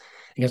six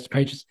against the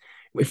Patriots.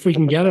 If we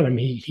can get at him,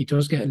 he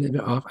does get a little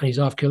bit off, and he's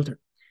off kilter.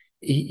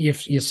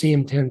 If you see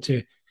him tend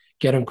to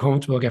get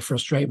uncomfortable, get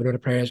frustrated with other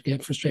players,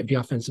 get frustrated with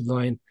the offensive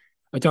line.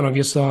 I don't know if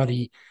you saw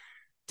the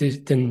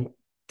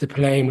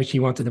play in which he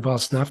wanted the ball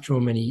snapped to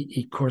him, and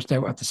he cursed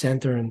out at the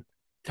center, and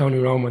Tony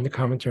Romo in the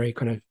commentary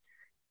kind of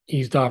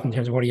eased off in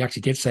terms of what he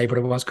actually did say, but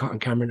it was caught on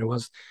camera and it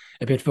was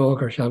a bit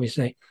vulgar, shall we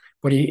say.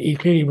 But he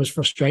clearly was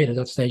frustrated at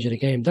that stage of the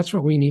game. That's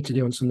what we need to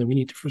do on Sunday. We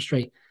need to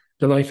frustrate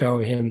the life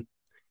out of him,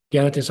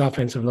 get at this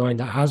offensive line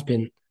that has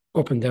been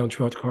up and down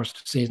throughout the course of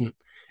the season.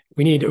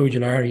 We need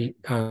Ojulari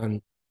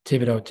and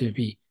Thibodeau to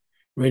be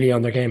really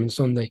on their game on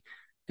Sunday.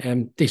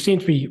 They seem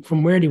to be,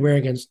 from where they were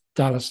against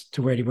Dallas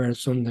to where they were on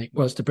Sunday,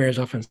 was the Bears'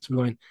 offensive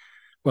line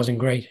wasn't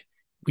great.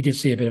 We did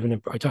see a bit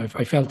of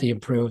I felt they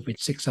improved with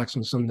 6 sacks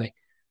on Sunday.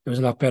 It was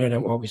a lot better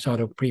than what we saw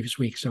the previous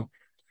week. So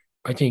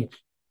I think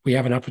we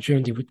have an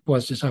opportunity.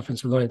 Was this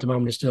offensive line at the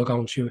moment is still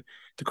going through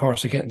the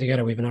course of getting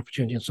together. We have an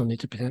opportunity on Sunday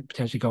to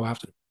potentially go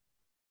after it.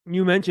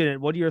 You mentioned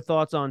it. What are your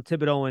thoughts on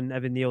Thibodeau and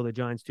Evan Neal, the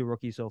Giants' 2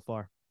 rookies so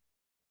far?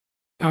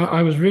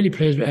 I was really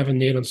pleased with Evan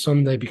Neal on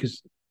Sunday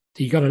because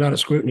he got a lot of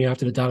scrutiny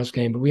after the Dallas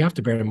game, but we have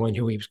to bear in mind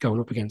who he was going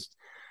up against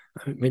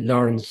with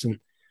Lawrence and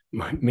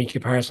Micah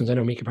Parsons. I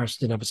know Micah Parsons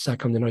didn't have a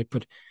sack on the night,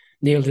 but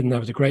Neal didn't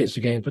have the greatest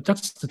of games. But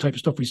that's the type of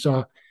stuff we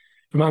saw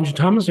from Andrew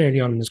Thomas early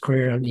on in his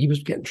career, and he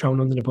was getting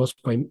thrown under the bus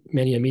by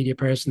many a media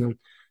person, and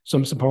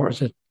some supporters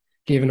had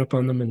given up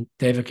on them, and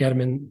David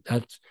Gettleman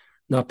had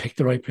not picked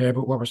the right player.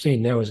 But what we're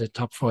seeing now is a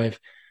top 5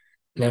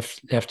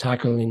 left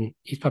tackle, and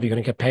he's probably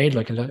going to get paid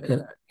like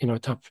a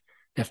top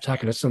left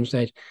tackle at some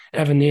stage.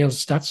 Evan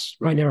Neal's stats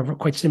right now are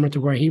quite similar to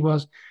where he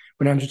was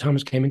when Andrew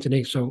Thomas came into the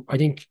league. So I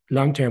think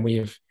long term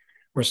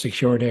we're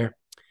secure there.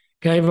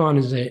 Kayvon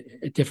is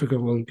a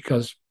difficult one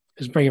because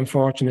it's very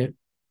unfortunate.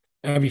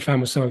 Every fan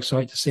was so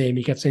excited to see him.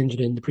 He gets injured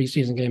in the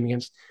preseason game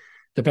against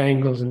the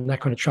Bengals, and that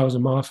kind of throws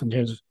him off in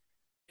terms of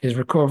his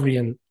recovery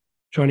and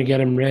trying to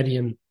get him ready.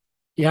 And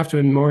you have to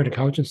admire the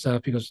coaching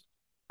staff, because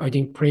I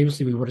think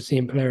previously we would have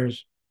seen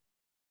players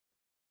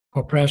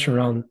put pressure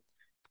on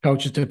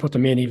coaches to put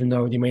them in, even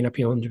though they may not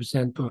be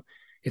 100%. But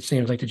it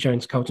seems like the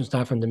Giants coaching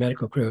staff and the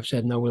medical crew have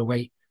said, no, we'll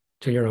wait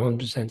till you're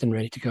 100% and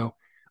ready to go.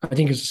 I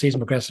think as the season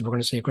progresses, we're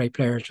going to see a great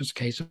player. It's just a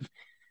case of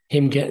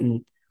him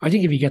getting... I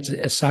think if he gets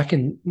a sack,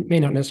 and it may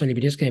not necessarily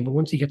be this game, but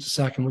once he gets a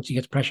sack and once he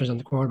gets pressures on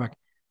the quarterback,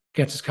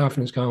 gets his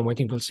confidence going, I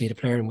think we'll see the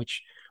player in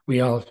which we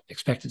all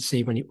expected to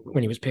see when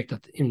he was picked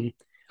at the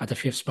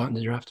 5th spot in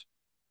the draft.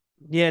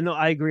 Yeah, no,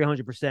 I agree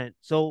 100%.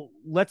 So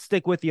let's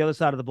stick with the other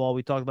side of the ball.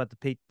 We talked about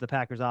the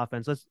Packers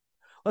offense. Let's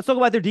talk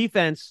about their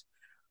defense.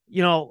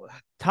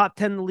 Top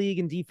 10 in the league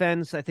in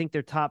defense. I think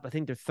they're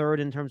 3rd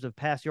in terms of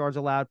pass yards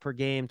allowed per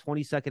game,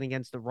 22nd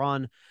against the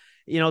run.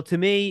 To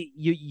me,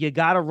 you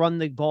got to run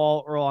the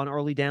ball on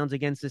early downs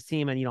against this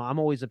team. And, I'm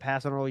always a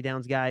pass on early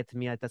downs guy. To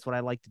me, that's what I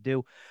like to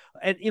do.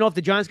 And, if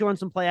the Giants can run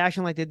some play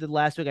action like they did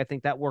last week, I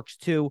think that works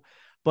too.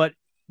 But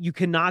you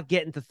cannot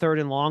get into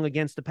 3rd and long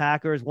against the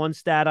Packers. One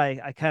stat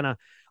I kind of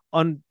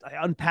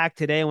unpacked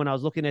today when I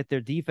was looking at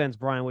their defense,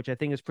 Brian, which I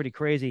think is pretty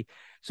crazy.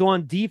 So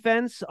on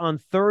defense, on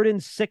 3rd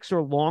and 6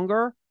 or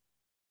longer,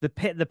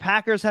 the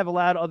Packers have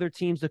allowed other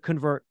teams to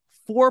convert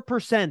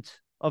 4%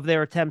 of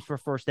their attempts for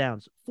first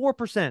downs.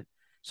 4%.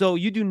 So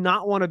you do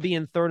not want to be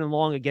in 3rd and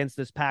long against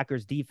this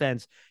Packers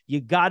defense.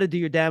 You got to do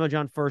your damage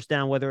on first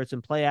down, whether it's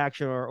in play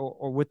action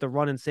or with the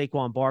run in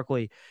Saquon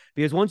Barkley,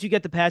 because once you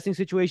get the passing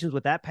situations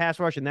with that pass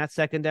rush and that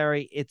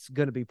secondary, it's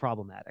going to be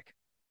problematic.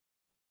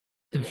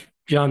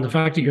 John, the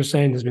fact that you're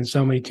saying there's been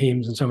so many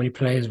teams and so many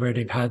plays where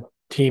they've had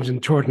teams in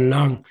 3rd and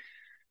long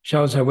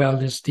shows how well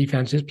this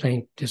defense is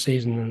playing this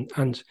season.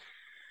 And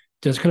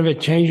there's kind of a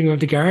changing of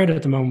the guard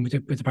at the moment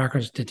with the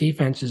Packers. The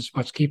defense is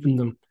what's keeping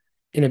them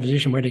in a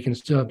position where they can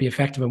still be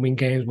effective and win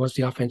games once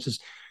the offense is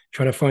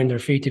trying to find their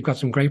feet. They've got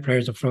some great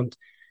players up front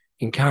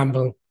in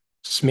Campbell,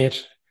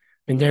 Smith,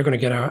 and they're going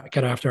to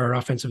get after our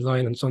offensive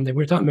line on Sunday.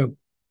 We're talking about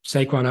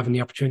Saquon having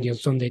the opportunity on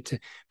Sunday to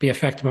be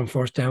effective on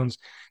first downs.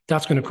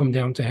 That's going to come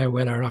down to how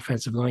well our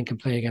offensive line can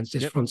play against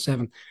this front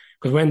seven.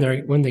 Because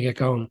when they get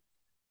going,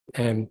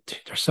 they're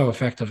so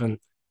effective. And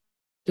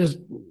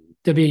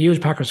there'll be a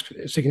huge Packers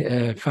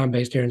fan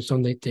base there on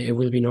Sunday. It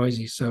will be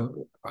noisy.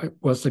 So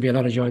whilst there'll be a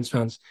lot of Giants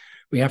fans,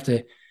 we have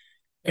to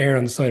err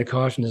on the side of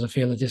caution, as I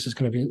feel that this is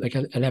going to be like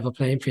a level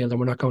playing field and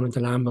we're not going into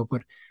Lambeau,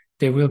 but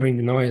they will bring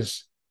the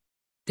noise.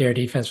 Their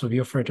defense will be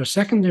up for it. Their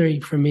secondary,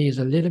 for me, is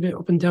a little bit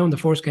up and down. The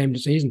first game of the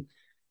season,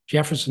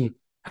 Jefferson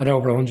had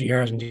over 100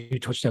 yards and 2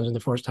 touchdowns in the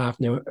first half.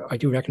 Now, I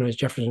do recognise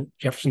Jefferson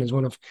is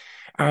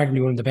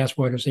arguably one of the best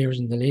wide receivers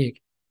in the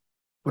league.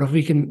 But if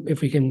we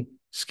can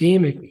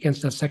scheme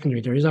against that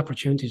secondary, there is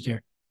opportunities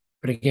there.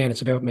 But again,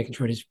 it's about making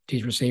sure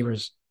these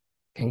receivers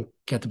can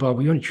get the ball.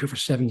 We only threw for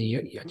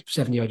 70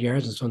 odd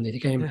yards on Sunday. The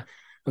game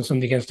on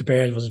Sunday against the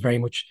Bears was very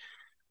much,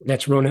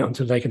 let's run it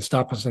until they can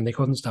stop us, and they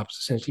couldn't stop us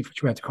essentially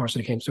throughout the course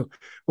of the game. So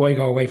why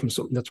go away from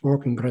something that's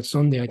working? But on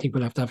Sunday, I think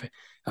we'll have to have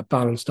a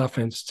balanced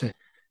offense to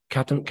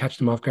catch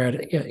them off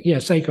guard. Yeah,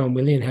 Saquon,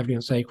 we'll lean heavily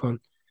on Saquon.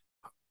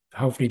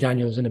 Hopefully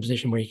Daniel's in a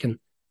position where he can,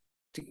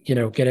 get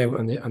out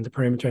on the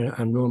perimeter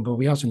and run. But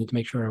we also need to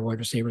make sure our wide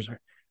receivers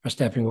are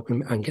stepping up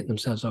and getting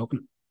themselves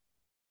open.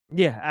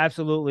 Yeah,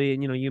 absolutely.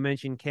 And, you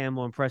mentioned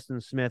Campbell and Preston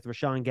Smith.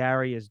 Rashawn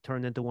Gary has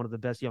turned into one of the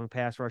best young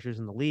pass rushers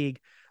in the league.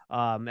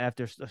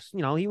 After,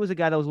 he was a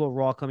guy that was a little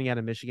raw coming out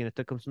of Michigan. It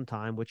took him some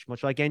time, which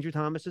much like Andrew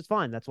Thomas is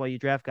fine. That's why you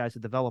draft guys to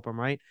develop them,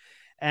 right?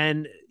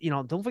 And,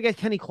 don't forget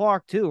Kenny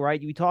Clark too, right?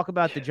 We talk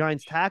about the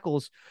Giants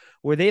tackles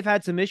where they've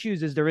had some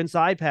issues is their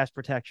inside pass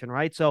protection,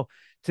 right? So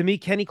to me,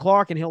 Kenny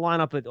Clark, and he'll line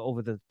up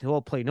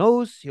he'll play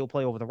nose, he'll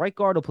play over the right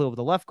guard, he'll play over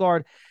the left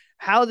guard.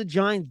 How the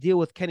Giants deal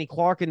with Kenny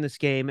Clark in this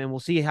game, and we'll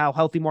see how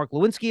healthy Mark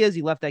Lewinsky is.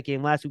 He left that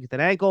game last week with an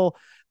ankle.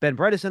 Ben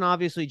Bredesen,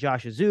 obviously,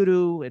 Josh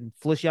Azudu, and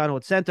Feliciano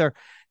at center.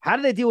 How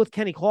do they deal with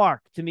Kenny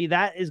Clark? To me,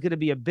 that is going to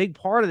be a big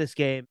part of this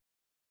game.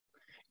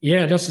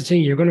 Yeah, that's the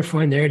thing. You're going to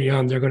find early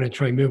on, they're going to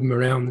try move him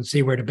around and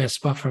see where the best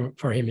spot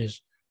for him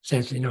is.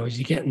 Essentially, is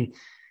he getting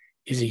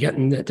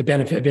the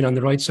benefit of being on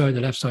the right side, the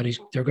left side?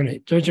 They're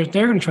going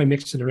to try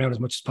mixing it around as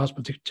much as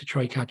possible to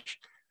try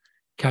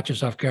catch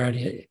us off guard.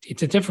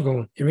 It's a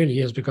difficult. It really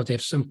is, because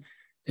there's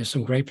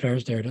some great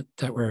players there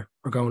that we're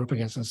going up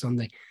against on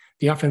Sunday.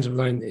 The offensive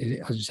line,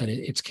 as you said,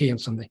 it's key on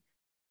Sunday.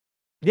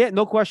 Yeah,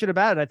 no question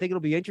about it. I think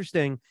it'll be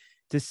interesting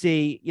to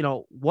see,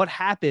 what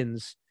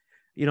happens,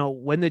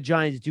 when the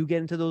Giants do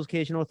get into those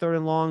occasional third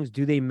and longs.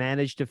 Do they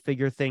manage to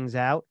figure things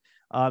out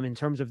in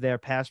terms of their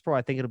pass pro?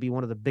 I think it'll be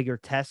one of the bigger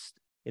tests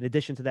in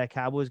addition to that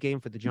Cowboys game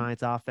for the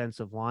Giants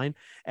offensive line.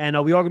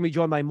 And we are going to be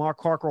joined by Mark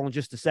Carkroll in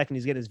just a second.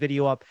 He's getting his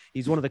video up.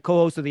 He's one of the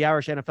co-hosts of the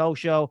Irish NFL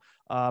show.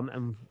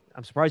 And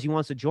I'm surprised he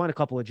wants to join a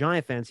couple of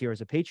Giant fans here as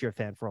a Patriot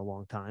fan for a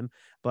long time.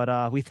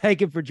 But we thank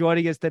him for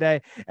joining us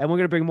today. And we're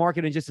going to bring Mark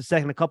in just a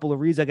second. A couple of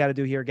reads I got to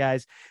do here,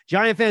 guys.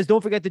 Giant fans,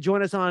 don't forget to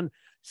join us on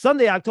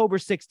Sunday, October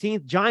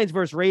 16th, Giants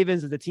versus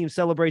Ravens, as the team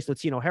celebrates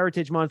Latino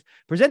Heritage Month.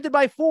 Presented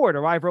by Ford.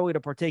 Arrive early to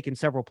partake in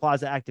several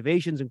plaza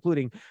activations,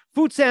 including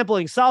food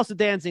sampling, salsa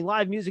dancing,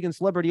 live music, and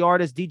celebrity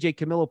artist DJ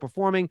Camilo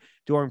performing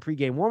during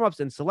pregame warmups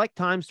and select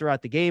times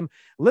throughout the game.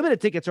 Limited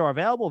tickets are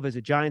available.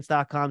 Visit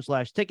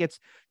giants.com/tickets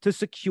to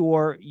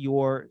secure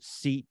your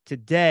seat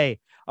today.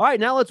 All right,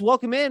 now let's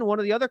welcome in one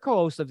of the other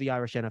co-hosts of the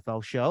Irish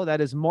NFL show.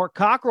 That is Mark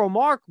Cockrell.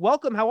 Mark,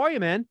 welcome. How are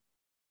you, man?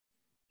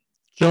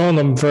 John,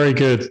 I'm very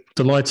good.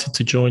 Delighted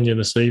to join you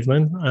this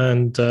evening.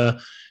 And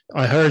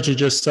I heard you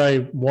just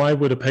say, why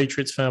would a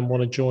Patriots fan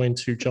want to join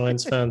two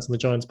Giants fans on the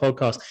Giants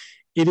podcast?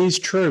 It is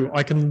true.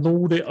 I can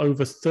lord it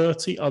over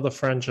 30 other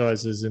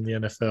franchises in the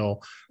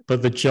NFL,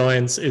 but the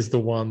Giants is the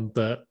one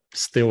that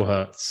still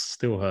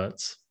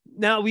hurts.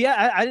 Now,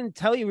 I didn't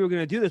tell you we were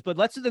going to do this, but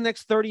let's do the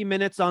next 30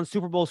 minutes on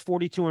Super Bowls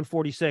 42 and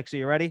 46. Are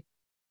you ready?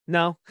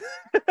 No?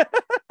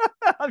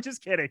 I'm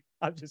just kidding.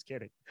 Well,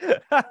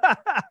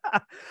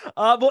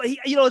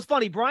 it's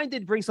funny. Brian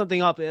did bring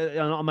something up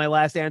on my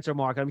last answer,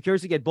 Mark. I'm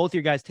curious to get both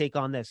your guys' take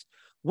on this.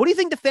 What do you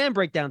think the fan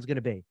breakdown is going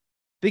to be?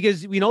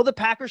 Because we know the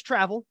Packers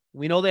travel.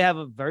 We know they have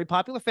a very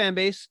popular fan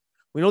base.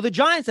 We know the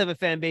Giants have a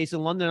fan base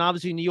in London.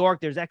 Obviously, New York,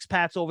 there's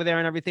expats over there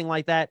and everything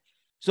like that.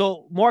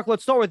 So, Mark,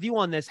 let's start with you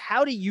on this.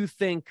 How do you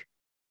think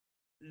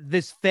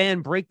this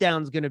fan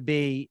breakdown is going to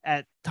be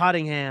at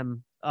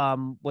Tottenham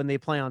when they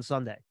play on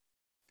Sunday?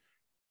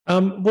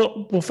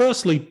 Well,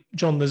 firstly,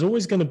 John, there's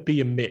always going to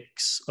be a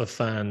mix of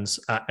fans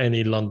at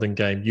any London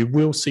game. You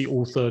will see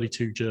all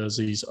 32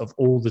 jerseys of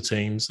all the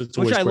teams. It's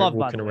always great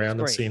walking around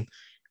and seeing.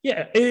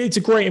 Yeah, it's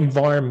a great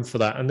environment for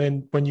that. And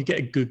then when you get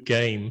a good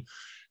game,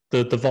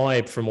 the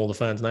vibe from all the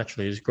fans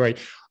naturally is great.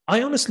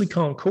 I honestly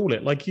can't call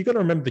it. Like, you got to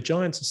remember, the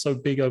Giants are so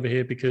big over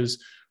here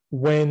because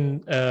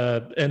when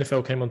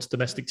NFL came onto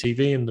domestic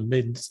TV in the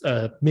mid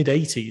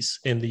 80s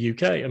in the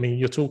UK, I mean,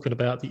 you're talking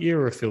about the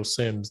era of Phil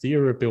Simms, the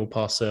era of Bill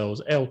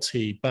Parcells,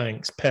 LT,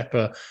 Banks,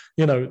 Pepper,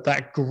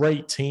 that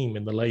great team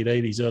in the late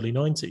 80s, early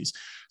 90s.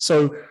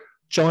 So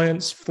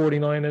Giants,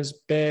 49ers,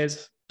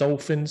 Bears,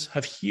 Dolphins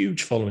have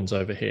huge followings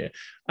over here.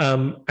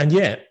 And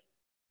yet,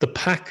 the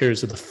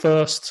Packers are the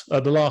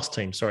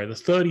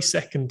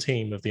 32nd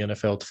team of the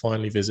NFL to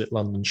finally visit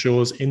London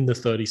shores in the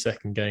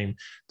 32nd game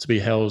to be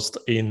held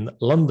in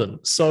London.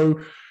 So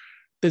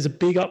there's a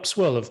big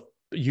upswell of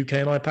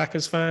UK&I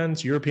Packers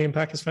fans, European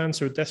Packers fans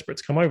who are desperate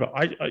to come over.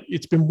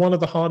 It's been one of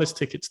the hardest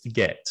tickets to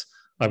get.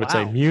 I would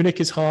say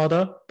Munich is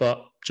harder,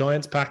 but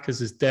Giants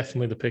Packers is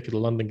definitely the pick of the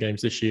London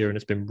games this year, and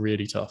it's been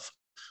really tough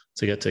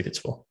to get tickets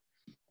for.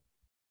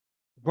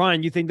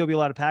 Brian, you think there'll be a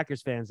lot of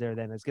Packers fans there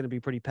then? It's going to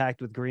be pretty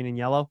packed with green and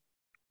yellow?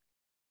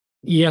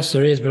 Yes,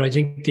 there is, but I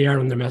think they are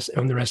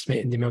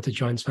underestimating the amount of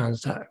Giants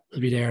fans that will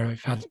be there.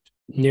 I've had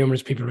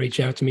numerous people reach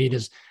out to me.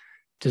 There's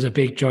a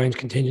big Giants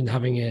contingent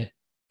having a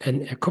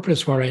couple of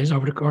soirees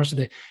over the course of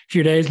the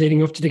few days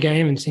leading up to the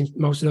game, and seems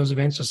most of those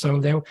events are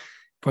sold out.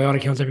 by all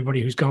accounts,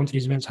 everybody who's gone to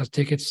these events has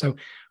tickets. So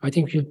I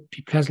think you'll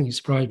be pleasantly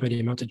surprised by the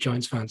amount of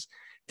Giants fans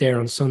there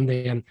on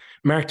Sunday. And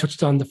Mark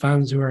touched on the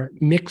fans who are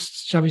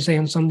mixed, shall we say,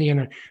 on Sunday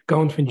and are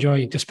going to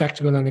enjoy the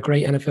spectacle and a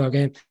great NFL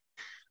game.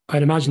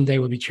 I'd imagine they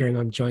will be cheering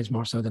on the Giants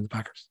more so than the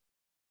Packers.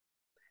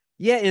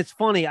 Yeah, it's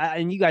funny.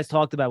 And you guys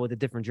talked about with the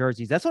different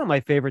jerseys. That's one of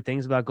my favorite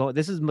things about going.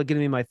 This is going to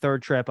be my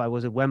third trip. I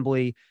was at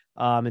Wembley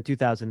in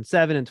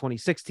 2007 and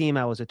 2016.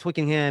 I was at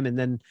Twickenham. And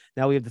then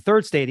now we have the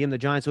third stadium. The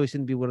Giants always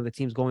seem to be one of the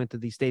teams going into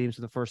these stadiums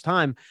for the first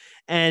time.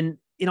 And,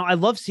 I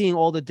love seeing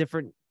all the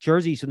different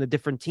jerseys from the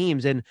different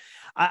teams. And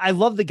I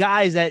love the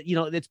guys that,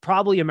 it's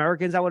probably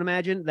Americans, I would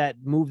imagine, that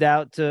moved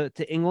out to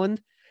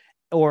England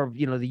or,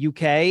 the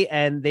UK,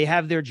 and they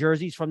have their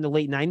jerseys from the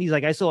late 90s.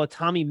 Like I saw a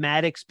Tommy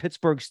Maddox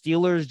Pittsburgh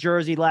Steelers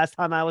jersey last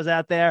time I was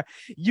out there.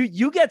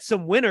 You get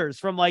some winners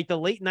from like the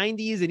late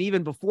 90s and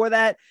even before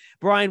that,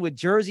 Brian, with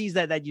jerseys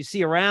that you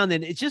see around.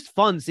 And it's just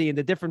fun seeing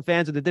the different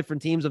fans of the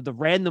different teams, of the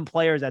random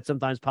players that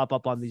sometimes pop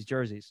up on these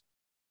jerseys.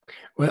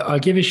 Well, I'll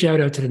give a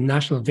shout out to the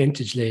National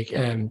Vintage League.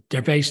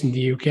 They're based in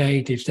the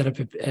UK. They've set up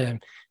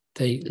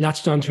they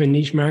latched onto a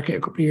niche market a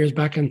couple of years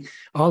back, and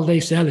all they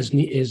sell is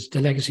the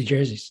legacy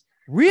jerseys.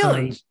 Really?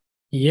 And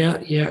yeah.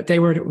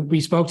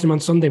 We spoke to them on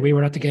Sunday. We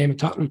were at the game at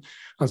Tottenham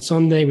on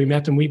Sunday. We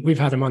met them. We've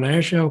had them on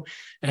our show.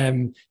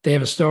 They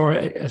have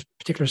a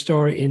particular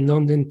store in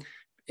London.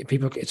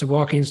 It's a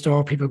walk-in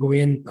store. People go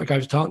in. Like I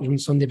was talking to them on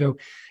Sunday about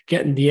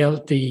getting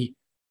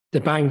the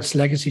Banks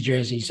legacy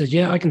jersey. He says,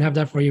 yeah, I can have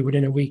that for you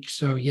within a week.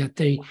 So yeah,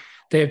 they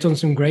have done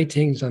some great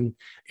things. And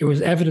it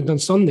was evident on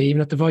Sunday,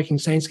 even at the Viking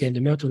Saints game, the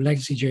amount of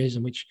legacy jerseys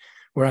in which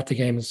were at the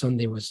game on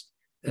Sunday was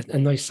a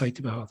nice sight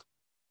to behold.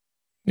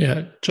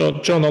 Yeah,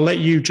 John, I'll let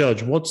you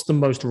judge. What's the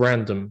most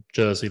random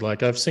jersey?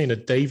 Like I've seen a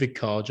David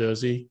Carr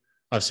jersey.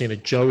 I've seen a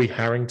Joey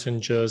Harrington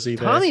jersey.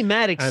 Tommy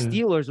Maddox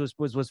Steelers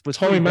was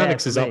Tommy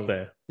Maddox is up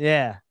there.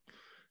 Yeah.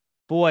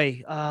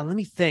 Boy, let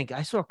me think.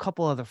 I saw a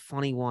couple other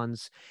funny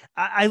ones.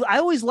 I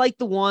always like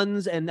the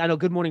ones, and I know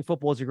Good Morning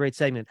Football is a great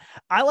segment.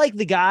 I like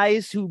the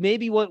guys who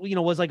maybe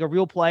was like a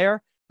real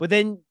player, but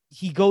then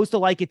he goes to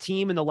like a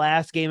team in the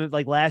last game of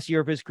like last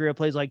year of his career,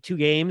 plays like 2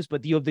 games,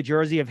 but you have the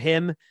jersey of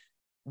him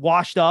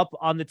washed up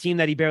on the team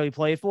that he barely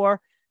played for.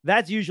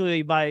 That's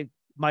usually my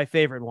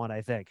favorite one,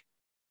 I think.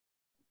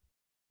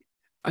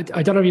 I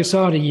don't know if you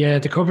saw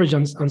the coverage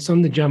on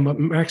Sunday, John, but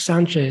Mark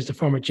Sanchez, the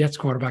former Jets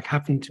quarterback,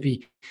 happened to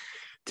be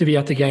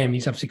at the game.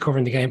 He's obviously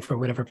covering the game for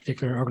whatever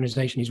particular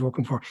organization he's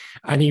working for.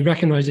 And he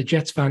recognized a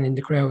Jets fan in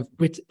the crowd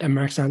with a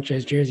Mark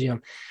Sanchez jersey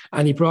on.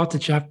 And he brought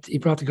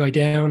the guy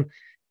down,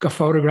 got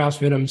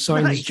photographs with him,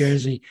 signed his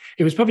jersey.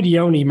 It was probably the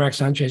only Mark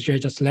Sanchez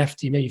jersey that's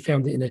left. He maybe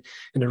found it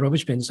in a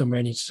rubbish bin somewhere,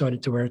 and he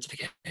decided to wear it to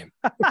the game.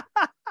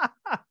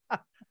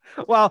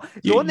 Well,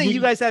 the one thing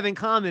you guys have in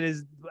common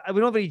is we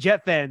don't have any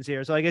Jet fans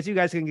here. So I guess you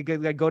guys can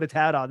go to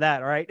town on that,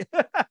 right?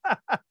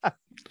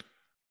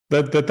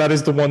 That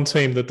is the one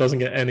team that doesn't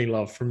get any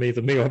love from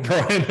either me or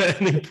Brian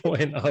at any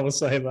point. I will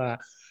say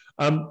that.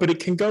 But it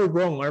can go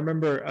wrong. I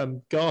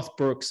remember Garth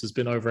Brooks has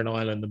been over in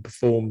Ireland and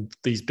performed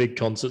these big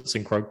concerts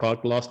in Croke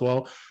Park the last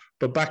while.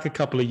 But back a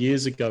couple of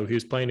years ago, he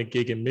was playing a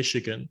gig in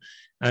Michigan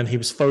and he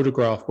was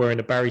photographed wearing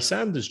a Barry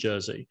Sanders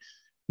jersey.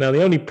 Now,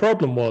 the only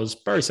problem was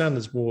Barry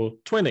Sanders wore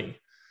 20.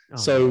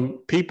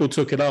 So people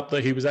took it up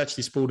that he was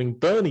actually sporting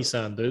Bernie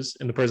Sanders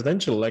in the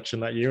presidential election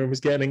that year and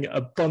was getting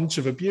a bunch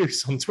of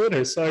abuse on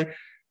Twitter. So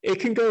it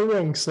can go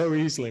wrong so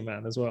easily,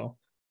 man, as well.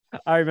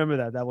 I remember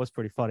that. That was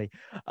pretty funny.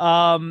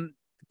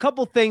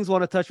 Couple things I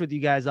want to touch with you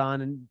guys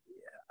on. And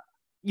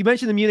you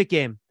mentioned the Munich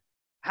game.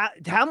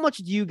 How much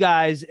do you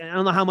guys, I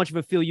don't know how much of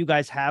a feel you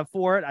guys have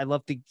for it. I'd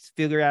love to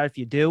figure out if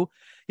you do.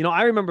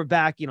 I remember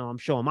back, I'm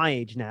showing my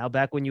age now,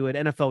 back when you had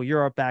NFL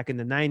Europe back in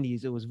the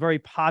 90s, it was very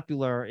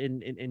popular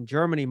in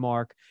Germany,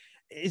 Mark.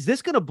 Is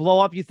this going to blow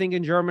up, you think,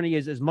 in Germany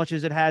as much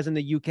as it has in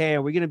the UK?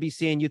 Are we going to be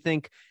seeing, you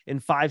think, in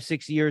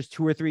 5-6 years,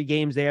 2 or 3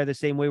 games there the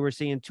same way we're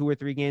seeing 2 or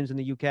 3 games in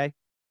the UK?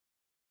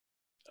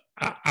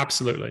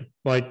 Absolutely.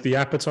 Like the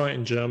appetite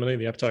in Germany,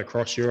 the appetite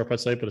across Europe,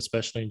 I'd say, but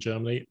especially in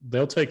Germany,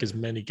 they'll take as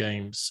many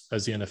games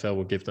as the NFL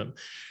will give them.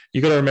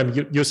 You got to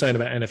remember, you're saying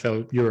about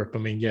NFL Europe. I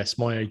mean, yes,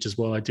 my age as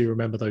well. I do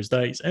remember those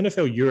days.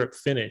 NFL Europe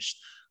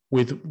finished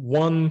with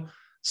 1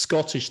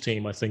 Scottish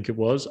team, I think it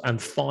was, and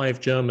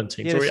 5 German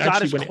teams. Yeah, the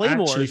Scottish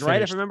Claymores,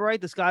 right? If I remember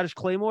right, the Scottish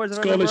Claymores.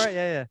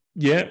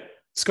 Yeah.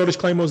 Scottish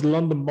Claymores,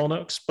 London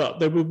Monarchs. But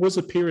there was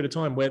a period of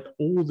time where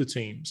all the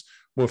teams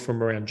were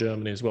from around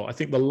Germany as well. I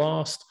think the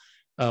last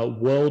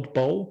World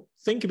Bowl,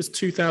 I think it was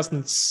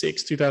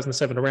 2006,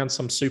 2007, around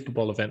some Super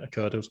Bowl event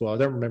occurred as well. I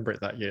don't remember it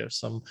that year.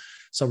 Some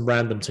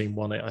random team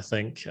won it, I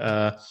think,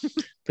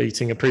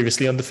 beating a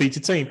previously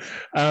undefeated team.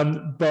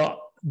 But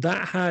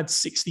that had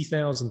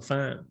 60,000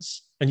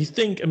 fans. And you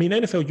think, I mean,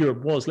 NFL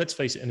Europe was, let's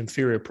face it, an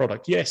inferior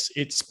product. Yes,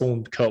 it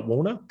spawned Kurt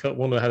Warner. Kurt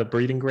Warner had a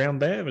breeding ground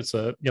there. It's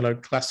a,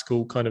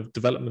 classical kind of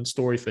development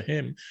story for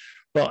him.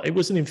 But it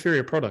was an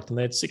inferior product and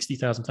they had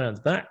 60,000 fans.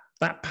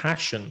 That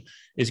passion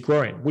is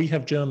growing. We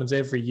have Germans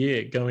every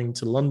year going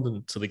to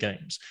London to the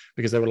games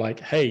because they were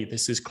like, hey,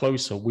 this is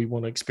closer. We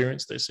want to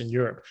experience this in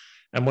Europe.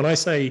 And when I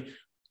say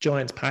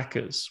Giants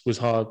Packers was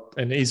hard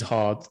and is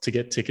hard to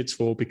get tickets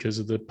for because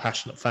of the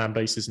passionate fan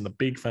bases and the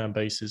big fan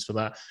bases for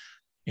that.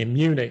 In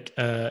Munich,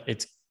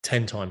 it's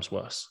 10 times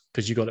worse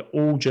because you got it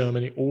all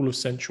Germany, all of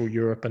Central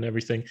Europe and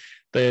everything.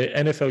 The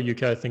NFL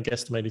UK, I think,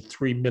 estimated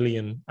 3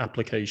 million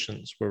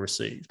applications were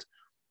received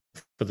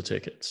for the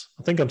tickets.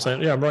 I think I'm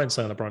saying, I'm right in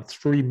saying that, Brian,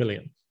 3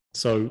 million.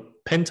 So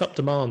pent up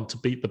demand to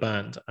beat the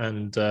band.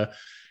 And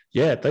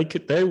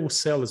they will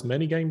sell as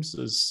many games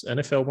as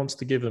NFL wants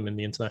to give them in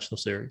the international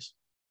series.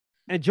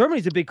 And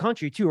Germany's a big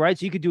country too, right?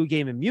 So you could do a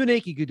game in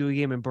Munich, you could do a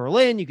game in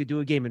Berlin, you could do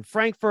a game in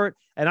Frankfurt.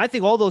 And I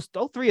think all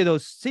three of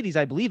those cities,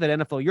 I believe, had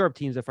NFL Europe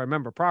teams, if I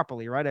remember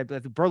properly, right? I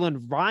believe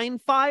Berlin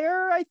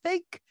Rheinfire, I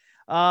think.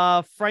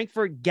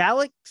 Frankfurt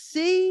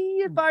Galaxy,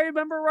 if I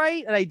remember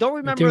right. And I don't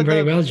remember. You're doing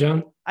very well,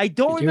 John. I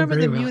don't remember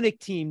the Munich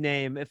team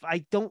name. If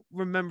I don't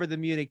remember the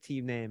Munich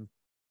team name.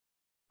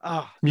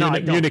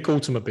 Munich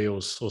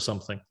Automobiles or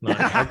something. No,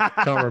 I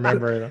can't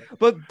remember it.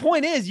 But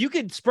point is, you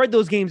could spread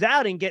those games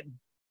out and get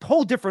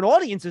whole different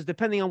audiences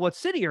depending on what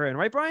city you're in,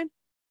 right, Brian?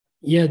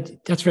 Yeah,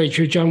 that's very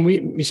true, John.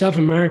 Myself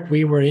and Mark,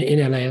 we were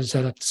in LA, as I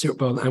said, at the Super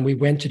Bowl, and we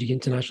went to the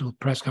international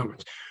press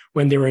conference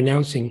when they were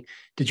announcing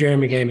the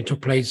Germany game. It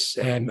took place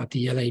at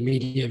the LA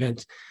media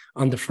event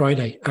on the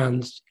Friday.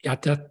 And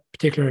at that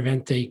particular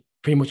event, they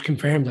pretty much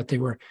confirmed that they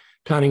were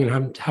planning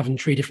on having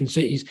 3 different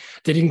cities.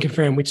 They didn't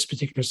confirm which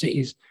particular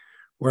cities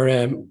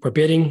were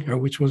bidding or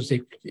which ones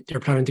they're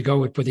planning to go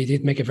with, but they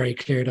did make it very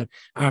clear that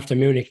after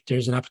Munich,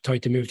 there's an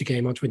appetite to move the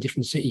game onto a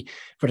different city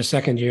for the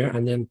second year.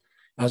 And then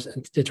as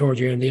the third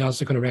year, and they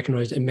also going to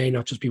recognise it may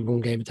not just be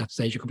one game at that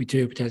stage. It could be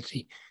 2,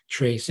 potentially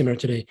 3, similar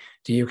to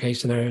the UK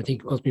scenario. I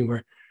think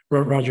ultimately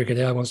where Roger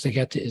Goodell wants to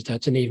get to is that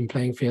it's an even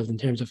playing field in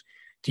terms of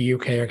the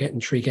UK are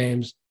getting 3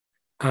 games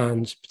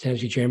and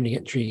potentially Germany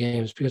getting 3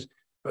 games. Because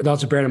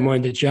also bear in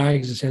mind the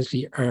Jags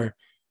essentially are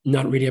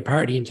not really a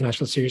part of the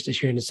international series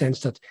this year in the sense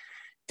that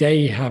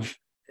they have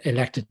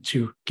elected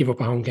to give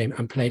up a home game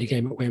and play the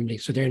game at Wembley.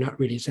 So they're not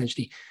really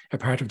essentially a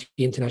part of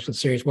the international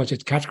series. Once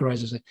it's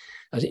categorized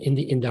as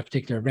in that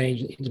particular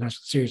range, the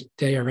international series,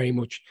 they are very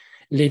much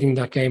leading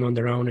that game on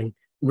their own and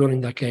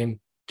running that game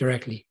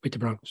directly with the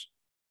Broncos.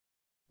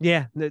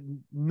 Yeah,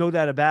 no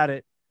doubt about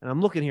it. And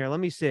I'm looking here.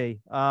 Let me see.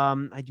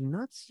 I do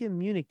not see a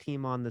Munich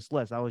team on this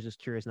list. I was just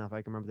curious now if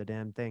I can remember the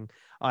damn thing.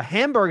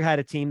 Hamburg had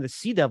a team, the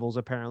Sea Devils,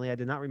 apparently. I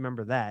did not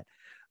remember that.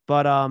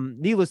 But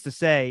needless to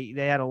say,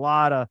 they had a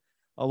lot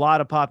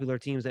of popular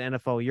teams in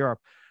NFL Europe.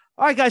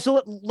 All right, guys,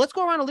 so let's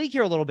go around the league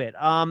here a little bit.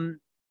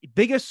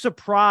 Biggest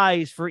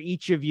surprise for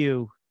each of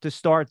you to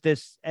start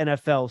this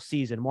NFL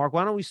season. Mark,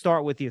 why don't we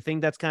start with you? Thing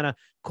that's kind of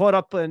caught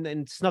up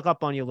and snuck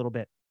up on you a little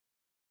bit.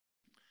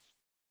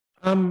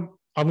 I'm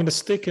going to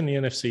stick in the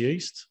NFC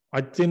East.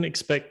 I didn't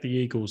expect the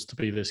Eagles to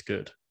be this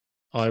good.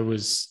 I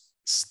was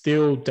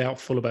still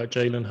doubtful about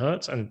Jalen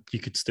Hurts, and you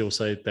could still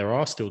say there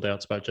are still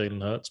doubts about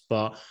Jalen Hurts,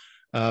 but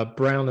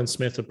Brown and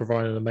Smith are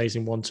providing an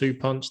amazing 1-2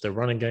 punch. Their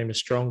running game is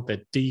strong.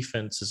 Their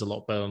defense is a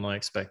lot better than I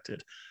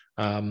expected.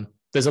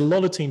 There's a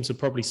lot of teams that are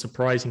probably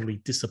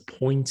surprisingly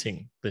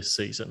disappointing this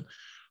season.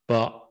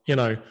 But,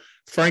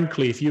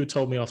 frankly, if you had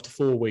told me after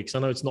 4 weeks, I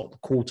know it's not the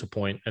quarter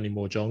point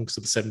anymore, John, because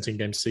of the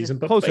 17-game season,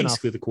 but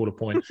basically the quarter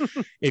point.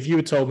 If you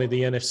had told me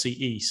the NFC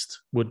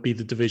East would be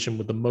the division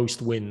with the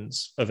most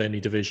wins of any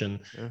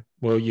division,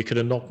 well, you could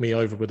have knocked me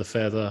over with a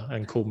feather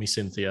and called me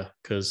Cynthia,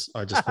 because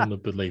I just wouldn't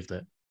have believed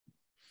it.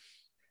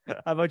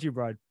 How about you,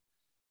 Brian?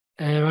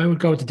 I would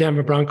go with the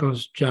Denver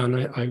Broncos, John.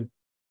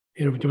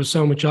 There was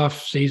so much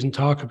off-season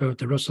talk about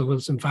the Russell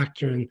Wilson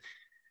factor and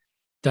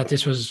that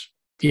this was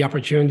the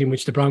opportunity in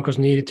which the Broncos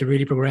needed to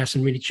really progress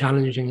and really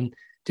challenging. And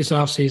this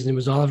off-season, it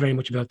was all very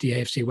much about the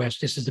AFC West.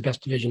 This is the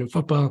best division in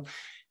football.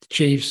 The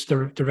Chiefs,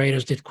 the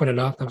Raiders did quite a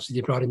lot. Obviously,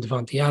 they brought in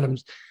Devontae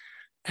Adams.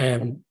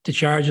 The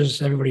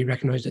Chargers, everybody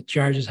recognized that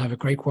Chargers have a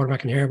great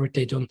quarterback in Herbert.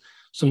 They've done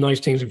some nice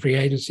things in free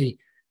agency.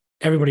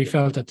 Everybody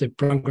felt that the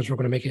Broncos were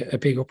going to make a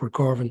big upward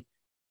curve and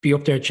be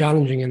up there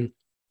challenging. And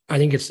I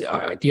think it's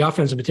the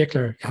offense in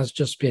particular has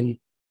just been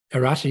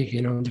erratic.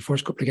 In the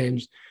first couple of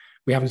games,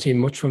 we haven't seen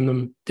much from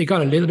them. They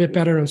got a little bit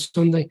better on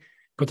Sunday,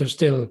 but there's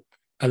still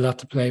a lot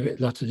to play with,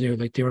 a lot to do.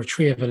 Like they were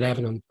 3 of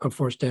 11 on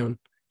third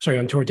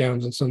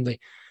downs on Sunday,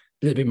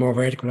 a little bit more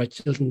vertical. I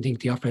still didn't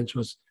think the offense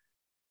was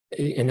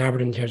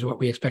enamored in terms of what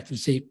we expected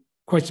to see.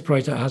 Quite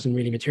surprised that it hasn't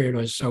really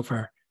materialized so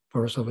far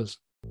for Russell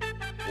Wilson.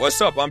 What's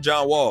up? I'm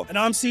John Wall. And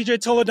I'm CJ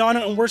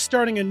Toledano, and we're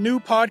starting a new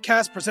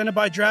podcast presented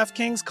by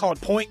DraftKings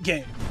called Point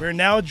Game. We're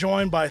now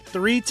joined by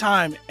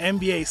 3-time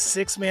NBA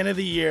Sixth Man of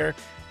the Year,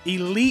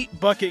 elite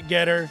bucket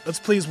getter. Let's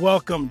please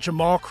welcome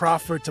Jamal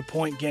Crawford to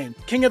Point Game.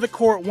 King of the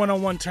Court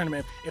one-on-one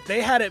tournament. If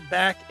they had it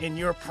back in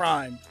your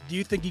prime, do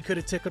you think you could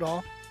have took it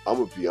all? I'm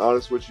going to be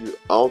honest with you.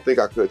 I don't think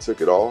I could have took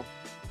it all,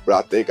 but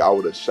I think I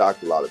would have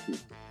shocked a lot of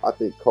people. I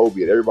think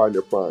Kobe and everybody in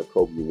their prime,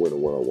 Kobe would win a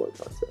one-on-one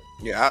contest.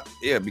 Yeah,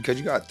 because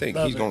you got to think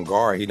he's going to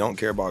guard. He don't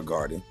care about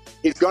guarding.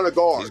 He's going to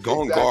guard. He's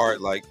going to guard.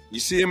 Like,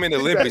 you see him in the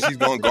Olympics, he's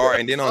going to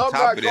guard. And then on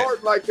top of that.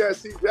 Like that,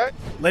 see that?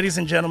 Ladies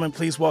and gentlemen,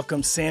 please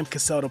welcome Sam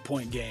Cassell to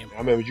Point Game. I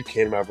remember you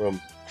came out from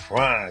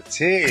crying,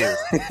 tears,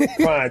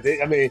 crying.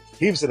 I mean,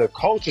 he was in a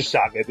culture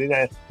shock. And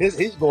then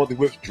he's going through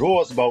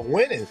withdrawals about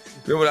winning.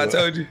 Remember what I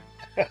told you?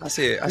 I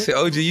said,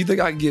 OG, you think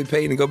I can get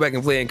paid and go back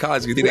and play in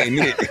college? You think I ain't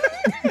need it?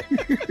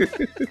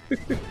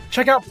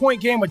 Check out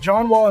Point Game with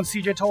John Wall and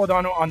CJ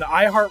Toledano on the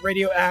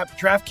iHeartRadio app,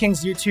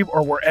 DraftKings YouTube,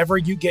 or wherever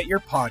you get your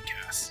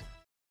podcasts.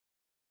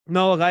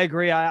 No, look, I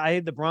agree. I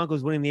had the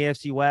Broncos winning the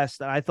AFC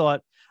West. I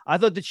thought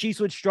the Chiefs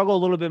would struggle a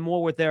little bit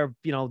more with their,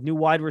 new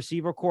wide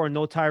receiver core and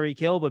no Tyreek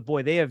Hill, but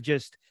boy, they have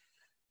just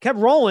kept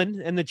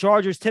rolling. And the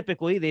Chargers,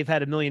 typically, they've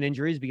had a million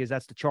injuries because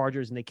that's the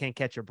Chargers and they can't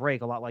catch a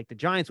break, a lot like the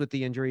Giants with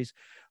the injuries.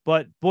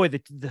 But boy,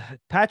 the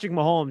Patrick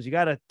Mahomes, you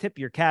got to tip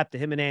your cap to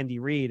him and Andy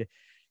Reid.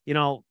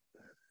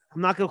 I'm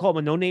not going to call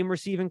them a no-name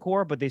receiving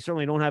core, but they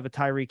certainly don't have a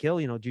Tyreek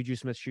Hill. Juju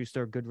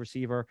Smith-Schuster, good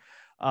receiver.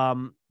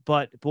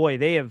 But boy,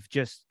 they have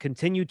just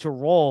continued to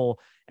roll.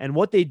 And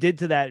what they did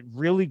to that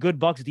really good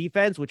Bucs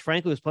defense, which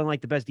frankly was playing like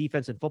the best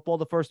defense in football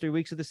the first 3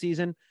 weeks of the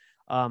season,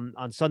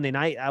 on Sunday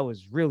night, that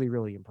was really,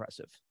 really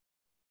impressive.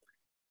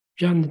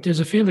 John,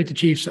 there's a feel like the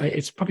Chiefs,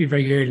 it's probably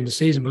very early in the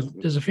season, but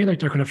there's a feel like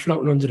they're kind of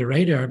floating under the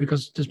radar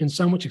because there's been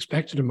so much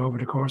expected of them over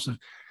the course of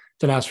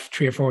the last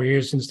 3 or 4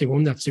 years since they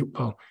won that Super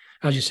Bowl.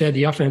 As you said,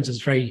 the offense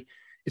is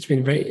it's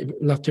been a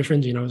lot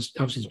different. Obviously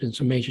there's been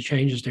some major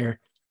changes there.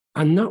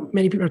 And not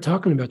many people are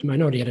talking about them. I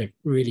know they had a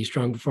really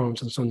strong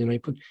performance on Sunday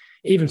night, but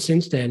even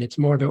since then, it's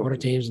more about other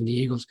teams than the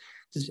Eagles.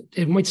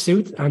 It might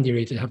suit Andy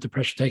Reid to have the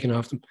pressure taken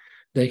off them.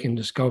 They can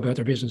just go about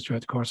their business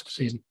throughout the course of the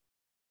season.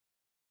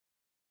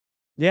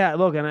 Yeah,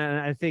 look, and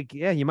I think,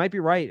 you might be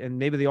right. And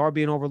maybe they are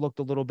being overlooked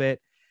a little bit.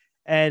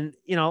 And,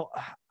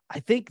 I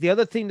think the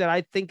other thing that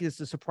I think is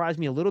to surprise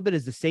me a little bit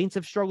is the Saints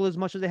have struggled as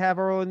much as they have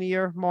early in the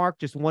year, Mark,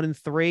 just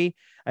 1-3.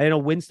 I know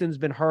Winston's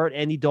been hurt.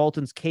 Andy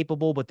Dalton's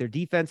capable, but their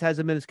defense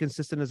hasn't been as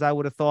consistent as I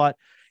would have thought.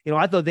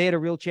 I thought they had a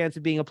real chance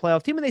of being a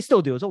playoff team, and they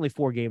still do. It's only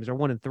 4 games, or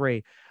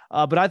 1-3.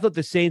 But I thought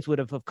the Saints would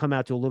have come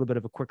out to a little bit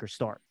of a quicker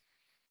start.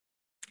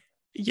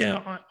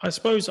 Yeah, I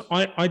suppose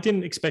I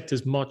didn't expect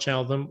as much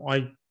out of them.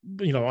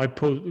 I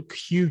put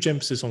huge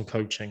emphasis on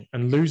coaching,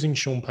 and losing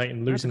Sean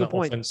Payton, losing that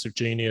offensive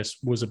genius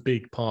was a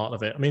big part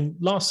of it. I mean,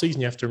 last season,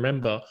 you have to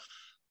remember,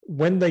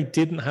 when they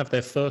didn't have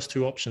their first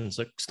 2 options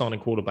at starting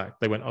quarterback,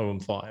 they went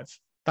 0-5.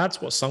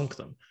 That's what sunk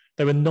them.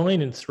 They were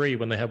 9-3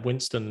 when they had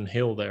Winston and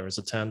Hill there as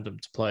a tandem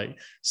to play.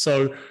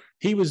 So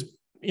he was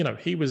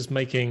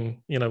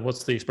making,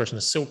 what's the expression,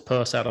 a silk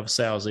purse out of a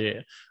sow's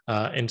ear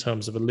in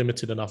terms of a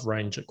limited enough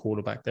range at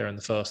quarterback there in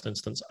the first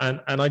instance.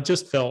 And I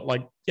just felt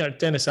like,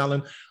 Dennis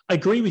Allen, I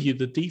agree with you.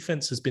 The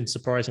defense has been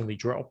surprisingly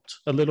dropped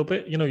a little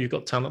bit. You've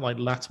got talent like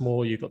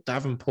Lattimore, you've got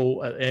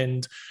Davenport at the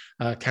end,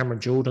 Cameron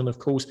Jordan, of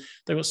course.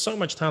 They've got so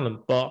much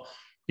talent, but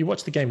you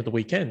watch the game at the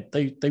weekend,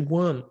 they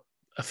weren't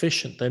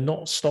efficient. They're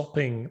not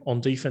stopping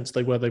on defense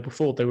they were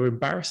before. They were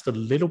embarrassed a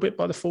little bit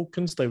by the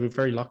Falcons. They were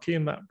very lucky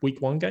in that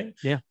week 1 game,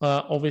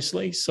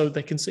 obviously. So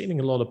they're conceding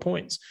a lot of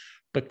points.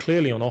 But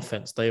clearly on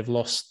offense, they have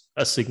lost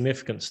a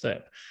significant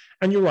step.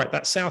 And you're right,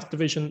 that South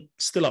division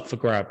still up for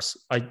grabs.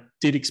 I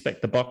did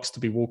expect the Bucs to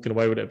be walking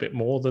away with it a bit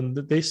more than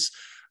this.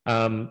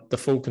 The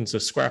Falcons are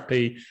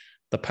scrappy.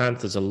 The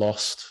Panthers are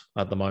lost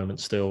at the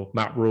moment still.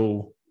 Matt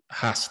Rule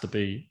has to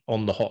be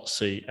on the hot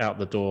seat, out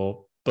the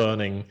door,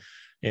 burning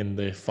in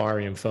the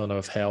fiery inferno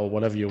of hell,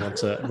 whatever you want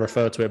to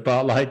refer to it.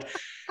 But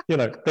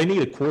they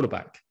need a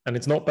quarterback, and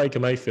it's not Baker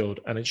Mayfield,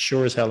 and it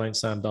sure as hell ain't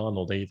Sam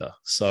Darnold either.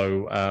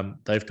 So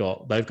they've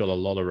got a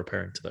lot of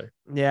repairing to do.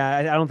 Yeah,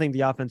 I don't think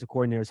the offensive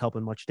coordinator is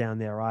helping much down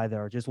there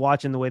either. Just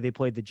watching the way they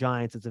played the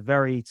Giants, it's a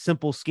very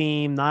simple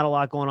scheme, not a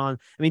lot going on.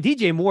 I mean,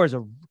 DJ Moore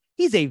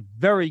he's a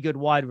very good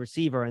wide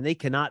receiver, and they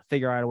cannot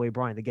figure out a way,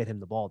 Brian, to get him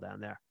the ball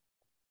down there.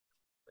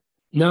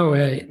 No,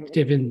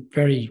 they've been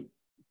very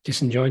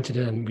disjointed,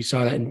 and we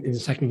saw that in the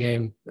second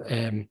game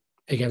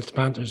against the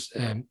Panthers,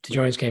 the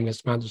Giants game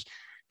against the Panthers.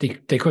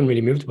 They couldn't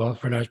really move the ball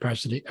for large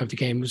parts of the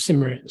game. It was a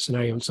similar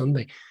scenario on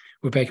Sunday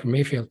with Baker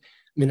Mayfield.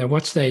 I mean, at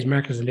what stage,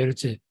 Marcus alluded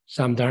to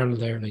Sam Darnold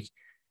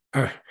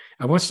there,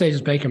 at what stage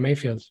does Baker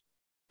Mayfield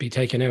be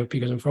taken out?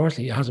 Because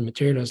unfortunately, it hasn't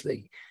materialized.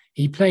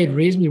 He played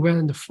reasonably well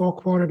in the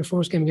 4th quarter, the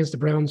first game against the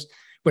Browns,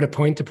 with a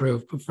point to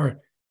prove, but for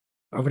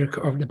over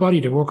the body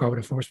to work over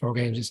the first 4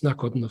 games, it's not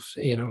good enough,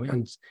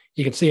 and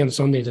you can see on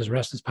Sunday there's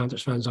restless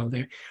Panthers fans over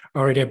there.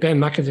 Or there, Ben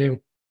McAdoo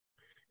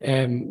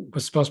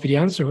was supposed to be the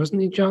answer,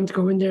 wasn't he, John, to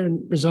go in there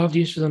and resolve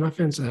the issues on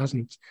offense? It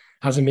hasn't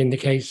been the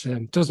case.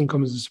 Doesn't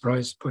come as a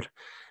surprise, but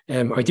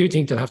I do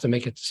think they'll have to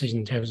make a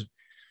decision in terms of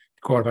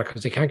the quarterback,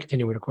 because they can't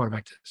continue with a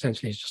quarterback that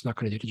essentially is just not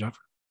going to do the job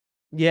for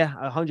them. Yeah,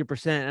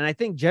 100%. And I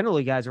think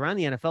generally, guys, around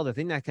the NFL, the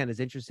thing that kind of is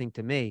interesting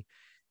to me,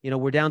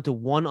 we're down to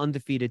 1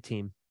 undefeated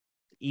team.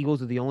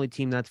 Eagles are the only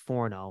team that's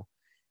 4-0.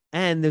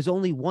 And there's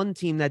only one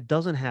team that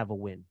doesn't have a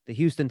win, the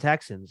Houston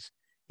Texans.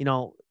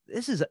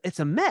 It's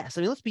a mess.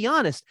 I mean, let's be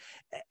honest.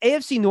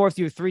 AFC North,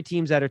 you have 3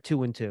 teams that are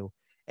 2-2.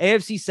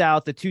 AFC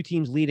South, the 2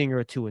 teams leading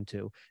are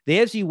 2-2. The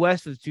AFC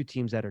West, the 2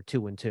 teams that are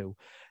 2-2.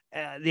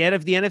 The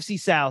NFC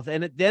South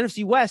and the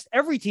NFC West,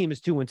 every team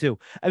is 2-2.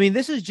 I mean,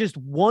 this is just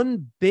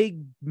one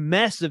big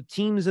mess of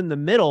teams in the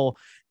middle.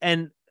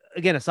 And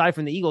again, aside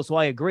from the Eagles, so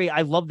I agree.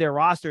 I love their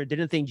roster.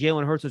 Didn't think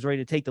Jalen Hurts was ready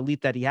to take the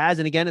leap that he has.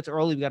 And again, it's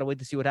early. We got to wait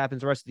to see what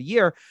happens the rest of the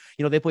year.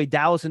 They play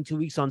Dallas in 2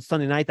 weeks on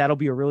Sunday night. That'll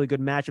be a really good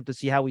matchup to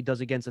see how he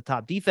does against a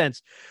top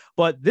defense.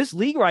 But this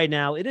league right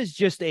now, it is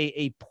just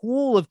a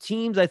pool of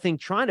teams, I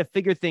think, trying to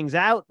figure things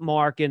out,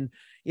 Mark. And,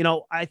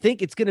 I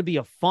think it's going to be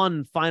a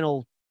fun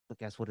final, I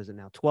guess, what is it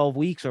now? 12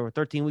 weeks or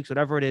 13 weeks,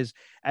 whatever it is,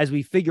 as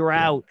we figure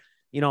out,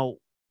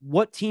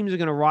 what teams are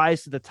going to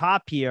rise to the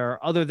top here,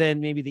 other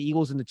than maybe the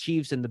Eagles and the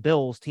Chiefs and the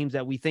Bills, teams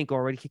that we think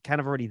are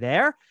already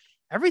there.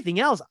 Everything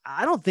else,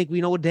 I don't think we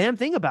know a damn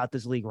thing about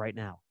this league right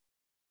now.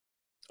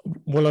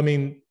 Well, I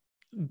mean,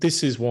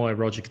 this is why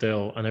Roger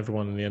Goodell and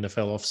everyone in the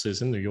NFL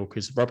offices in New York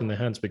is rubbing their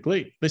hands with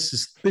glee. This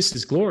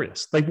is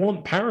glorious. They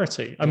want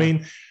parity. I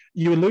mean,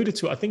 you alluded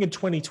to it. I think in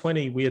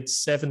 2020, we had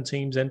 7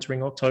 teams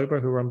entering October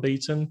who were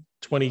unbeaten.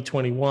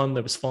 2021,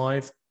 there was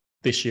 5.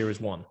 This year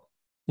is 1.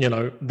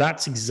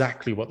 That's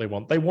exactly what they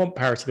want. They want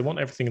parity. They want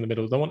everything in the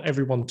middle. They want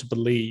everyone to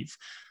believe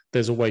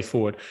there's a way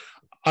forward.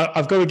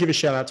 I've got to give a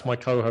shout out to my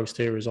co-host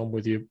here who's on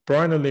with you.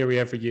 Brian O'Leary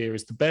every year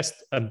is the best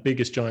and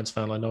biggest Giants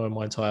fan I know in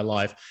my entire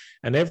life.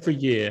 And every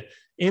year,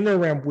 in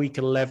around week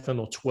 11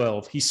 or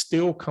 12, he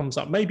still comes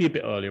up, maybe a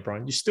bit earlier,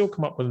 Brian, you still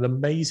come up with an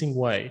amazing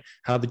way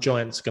how the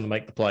Giants are going to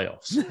make the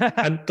playoffs.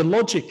 And the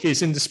logic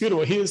is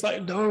indisputable. He is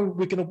like, no,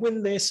 we're going to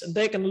win this and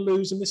they're going to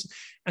lose and this.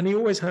 And he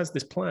always has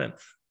this plan.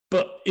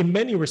 But in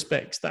many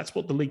respects, that's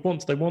what the league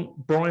wants. They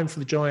want Brian for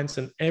the Giants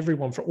and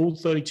everyone for all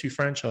 32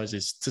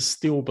 franchises to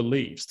still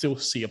believe, still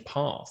see a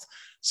path.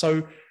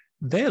 So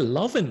they're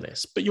loving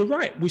this. But you're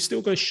right, we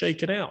still got to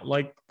shake it out.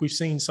 Like we've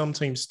seen some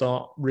teams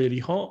start really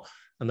hot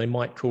and they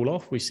might cool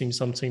off. We've seen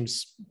some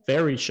teams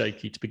very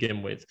shaky to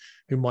begin with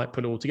who might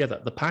put it all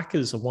together. The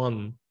Packers are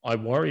one I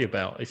worry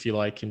about, if you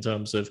like, in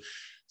terms of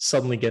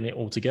suddenly getting it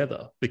all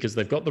together because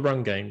they've got the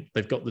run game,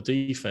 they've got the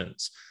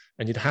defense.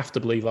 And you'd have to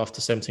believe after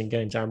 17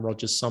 games, Aaron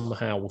Rodgers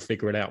somehow will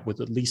figure it out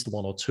with at least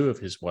 1 or 2 of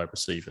his wide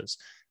receivers.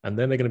 And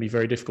then they're going to be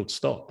very difficult to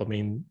stop. I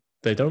mean,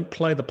 they don't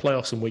play the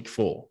playoffs in week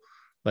 4.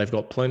 They've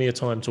got plenty of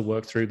time to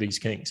work through these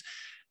Kings.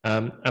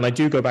 And I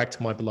do go back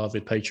to my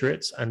beloved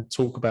Patriots and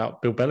talk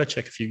about Bill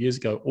Belichick a few years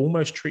ago,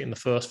 almost treating the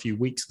first few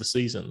weeks of the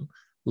season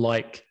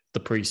like the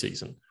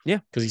preseason. Yeah.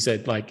 Because he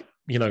said,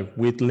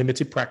 with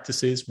limited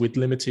practices, with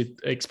limited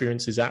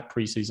experiences at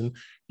preseason,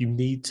 you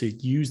need to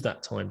use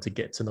that time to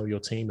get to know your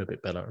team a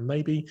bit better. And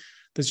maybe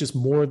there's just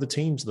more of the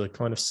teams that are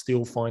kind of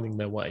still finding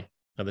their way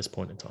at this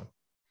point in time.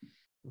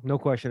 No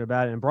question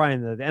about it. And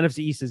Brian, the NFC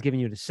East is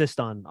giving you an assist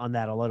on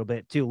that a little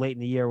bit too, late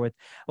in the year with,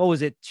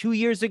 2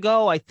 years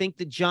ago? I think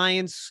the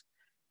Giants,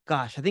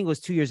 I think it was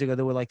 2 years ago.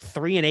 They were like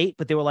 3-8,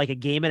 but they were like a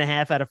game and a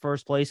half out of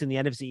first place in the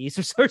NFC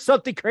East or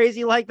something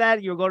crazy like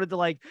that. You were going into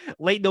like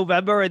late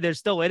November and they're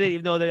still in it,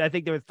 even though I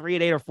think they were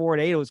 3-8 or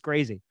 4-8. It was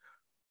crazy.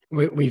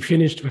 We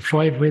finished with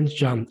 5 wins,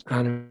 John,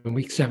 and in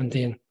week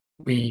 17,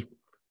 we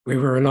were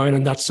relying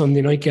on that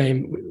Sunday night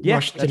game,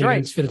 Washington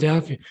against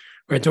Philadelphia,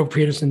 where Doug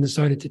Peterson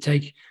decided to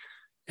take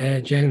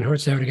Jalen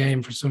Hurts out of the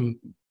game for some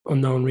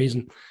unknown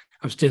reason.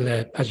 I'm still,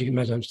 as you can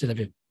imagine, I'm still a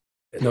bit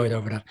annoyed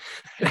over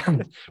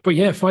that. But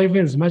yeah, 5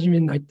 wins.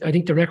 Imagine, I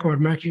think the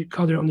record, Mark, you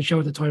called it on the show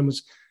at the time,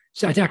 was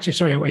actually,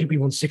 sorry, I think we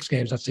won 6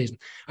 games that season.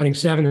 I think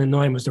 7 and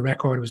 9 was the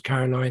record. It was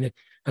Carolina,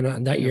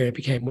 and that year it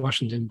became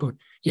Washington. But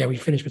yeah, we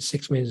finished with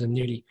 6 wins and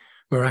nearly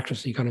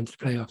miraculously got into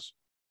the playoffs.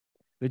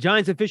 The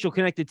Giants official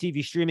connected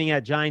TV streaming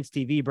at Giants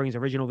TV brings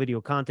original video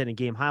content and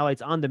game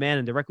highlights on demand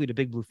and directly to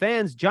Big Blue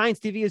fans.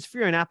 Giants TV is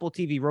free on Apple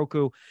TV,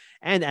 Roku,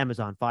 and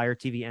Amazon Fire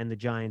TV and the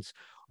Giants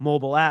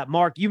mobile app.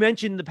 Mark, you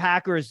mentioned the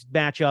Packers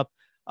matchup.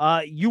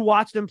 You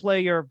watched them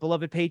play your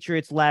beloved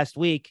Patriots last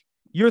week.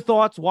 Your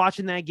thoughts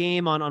watching that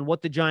game on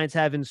what the Giants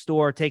have in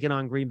store taking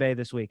on Green Bay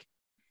this week?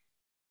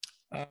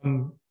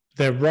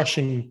 Their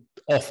rushing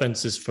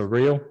offense is for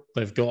real.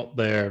 They've got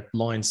their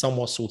line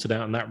somewhat sorted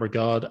out in that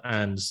regard.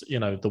 And,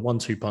 the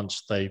 1-2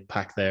 punch they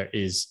pack there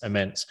is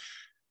immense.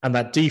 And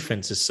that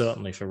defense is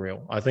certainly for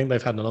real. I think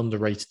they've had an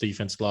underrated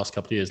defense the last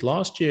couple of years.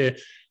 Last year,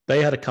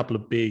 they had a couple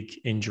of big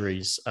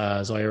injuries.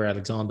 Zaire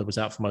Alexander was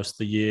out for most of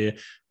the year.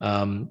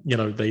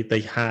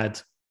 They had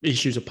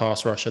issues at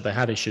pass rusher. They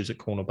had issues at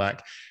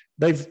cornerback.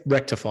 They've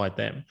rectified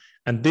them.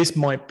 And this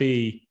might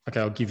be,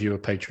 I'll give you a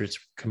Patriots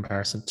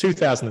comparison.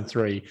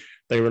 2003,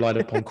 they relied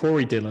upon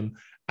Corey Dillon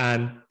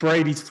and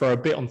Brady to throw a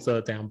bit on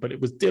third down, but it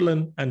was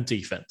Dillon and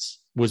defense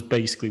was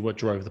basically what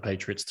drove the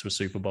Patriots to a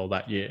Super Bowl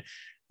that year.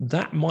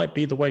 That might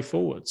be the way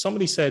forward.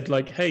 Somebody said,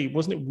 hey,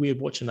 wasn't it weird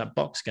watching that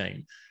Bucs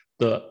game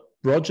that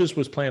Rodgers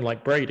was playing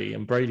like Brady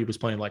and Brady was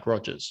playing like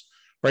Rodgers?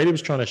 Brady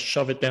was trying to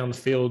shove it down the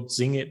field,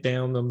 zing it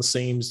down on the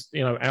seams,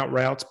 out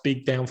routes,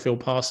 big downfield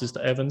passes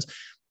to Evans.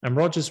 And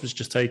Rodgers was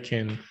just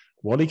taking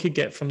what he could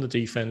get from the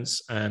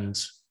defense and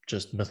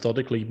just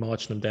methodically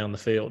marching them down the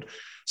field.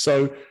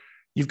 So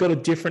you've got a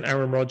different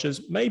Aaron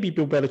Rodgers. Maybe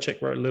Bill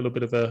Belichick wrote a little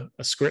bit of a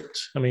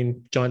script. I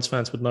mean, Giants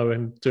fans would know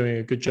him doing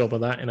a good job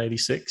of that in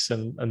 86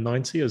 and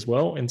 90 as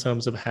well in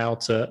terms of how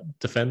to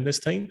defend this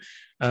team,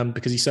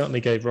 because he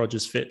certainly gave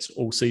Rodgers fits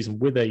all season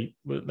with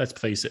let's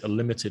face it, a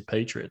limited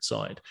Patriot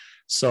side.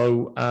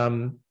 So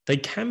they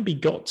can be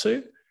got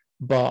to.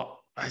 but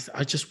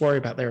I just worry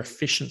about their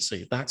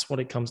efficiency. That's what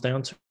it comes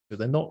down to.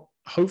 They're not,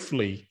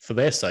 hopefully for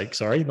their sake,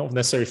 not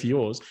necessarily for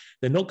yours,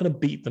 they're not going to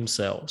beat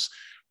themselves.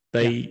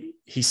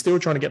 He's still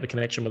trying to get the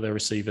connection with their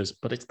receivers,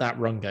 but it's that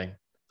run game.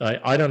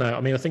 I don't know.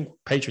 I mean, I think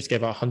Patriots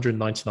gave out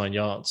 199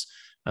 yards,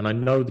 and I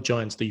know the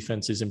Giants'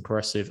 defense is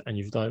impressive, and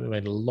you've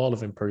made a lot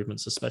of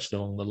improvements, especially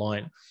along the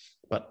line.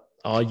 But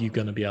are you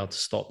going to be able to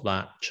stop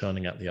that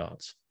churning at the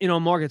yards?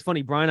 Mark, it's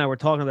funny. Brian and I were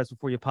talking about this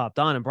before you popped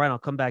on, and Brian, I'll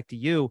come back to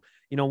you.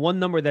 One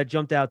number that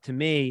jumped out to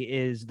me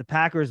is the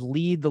Packers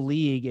lead the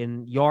league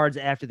in yards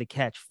after the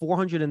catch,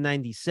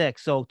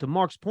 496. So to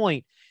Mark's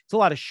point, it's a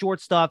lot of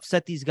short stuff.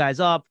 Set these guys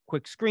up,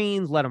 quick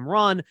screens, let them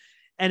run.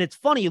 And it's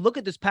funny, you look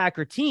at this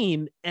Packer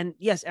team, and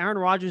yes, Aaron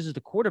Rodgers is the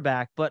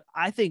quarterback, but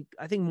I think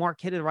Mark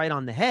hit it right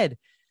on the head.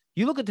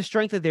 You look at the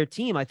strength of their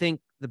team, I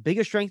think the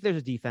biggest strength there's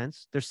a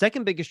defense. Their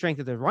second biggest strength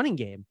is their running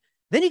game.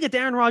 Then you get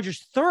Aaron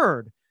Rodgers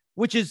third,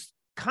 which is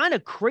kind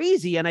of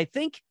crazy. And I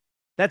think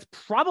that's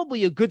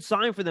probably a good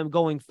sign for them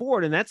going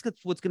forward. And that's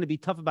what's going to be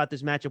tough about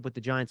this matchup with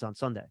the Giants on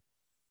Sunday.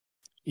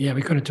 Yeah,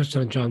 we kind of touched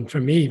on it, John. For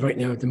me right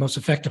now, the most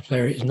effective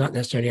player is not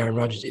necessarily Aaron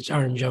Rodgers. It's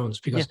Aaron Jones,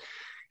 because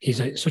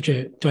he's such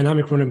a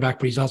dynamic running back,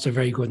 but he's also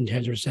very good in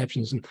terms of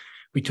receptions. And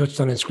we touched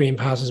on screen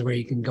passes where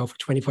he can go for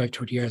 25,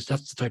 30 yards.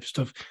 That's the type of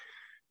stuff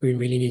we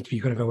really need to be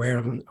kind of aware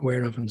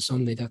of on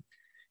Sunday, that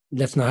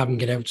let's not have him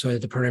get outside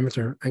of the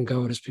perimeter and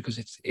go at us, because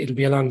it'll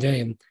be a long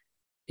day. And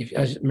if,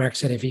 as Mark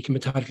said, if he can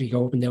methodically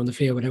go up and down the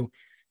field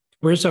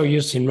we're so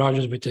used to seeing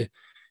Rodgers with the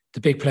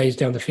big plays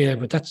down the field,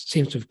 but that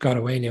seems to have gone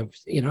away now.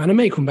 And it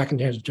may come back in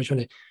terms of just trying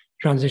to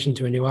transition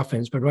to a new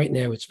offense, but right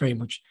now it's very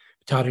much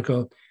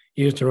methodical.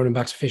 Use the running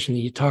backs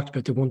efficiently. You talked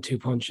about the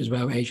 1-2 punch as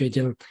well, AJ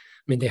Dillon. I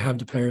mean, they have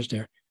the players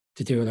there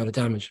to do a lot of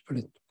damage, but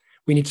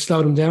we need to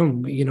slow them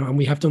down, and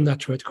we have done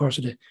that throughout the course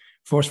of the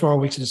first 4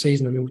 weeks of the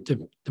season. I mean,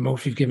 the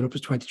most we've given up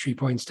is 23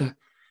 points. That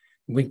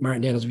Wink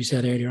Martindale, as we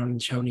said earlier on in the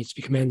show, needs to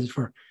be commended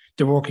for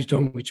the work he's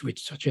done with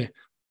such a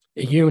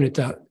unit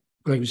that,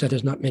 like we said,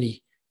 there's not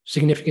many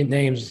significant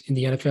names in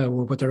the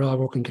NFL, but they're all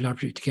working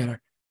collaboratively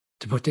together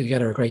to put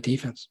together a great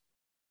defense.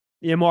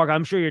 Yeah, Mark,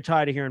 I'm sure you're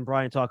tired of hearing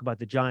Brian talk about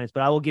the Giants,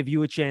 but I will give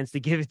you a chance to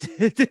give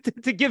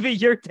it to give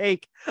it your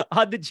take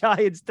on the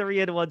Giants'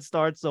 3-1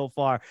 start so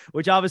far,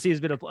 which obviously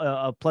has been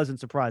a pleasant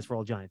surprise for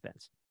all Giant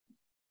fans.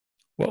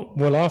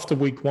 Well, after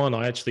week one,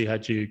 I actually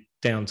had you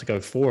down to go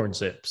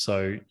 4-0,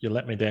 so you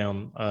let me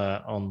down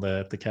on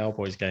the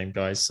Cowboys game,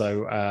 guys.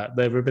 So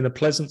there have been a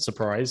pleasant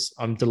surprise.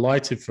 I'm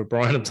delighted for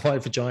Brian. I'm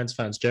delighted for Giants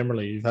fans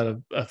generally. You've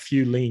had a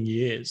few lean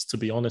years, to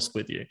be honest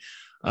with you.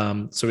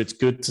 So it's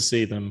good to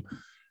see them,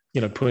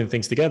 putting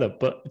things together.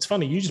 But it's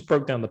funny, you just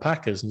broke down the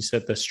Packers and you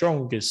said their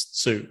strongest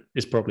suit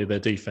is probably their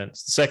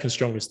defense. The second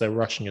strongest, their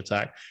rushing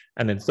attack.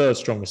 And then third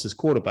strongest is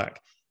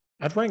quarterback.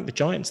 I'd rank the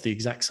Giants the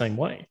exact same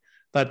way.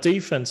 That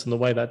defense and the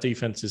way that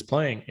defense is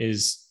playing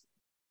is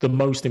the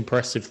most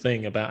impressive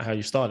thing about how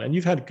you started. And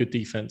you've had good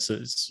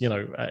defenses,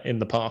 in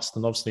the past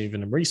and obviously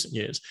even in recent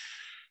years.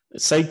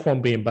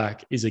 Saquon being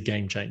back is a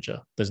game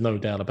changer. There's no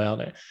doubt about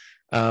it.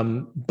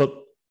 But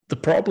the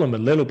problem a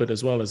little bit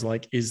as well is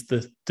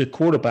the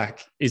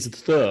quarterback is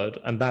third,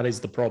 and that is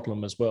the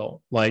problem as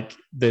well.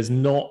 There's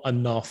not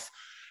enough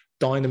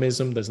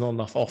dynamism. There's not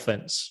enough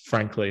offense,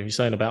 frankly. You're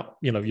saying about,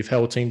 you've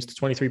held teams to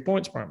 23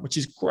 points, Brian, which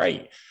is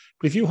great.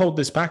 But if you hold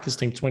this Packers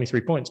team to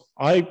 23 points,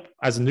 I,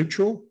 as a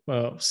neutral,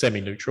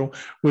 semi-neutral,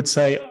 would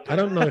say, I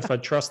don't know if I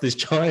trust this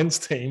Giants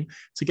team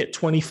to get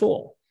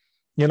 24.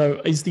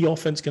 Is the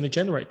offense going to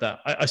generate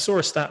that? I saw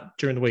a stat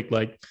during the week,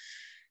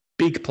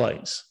 big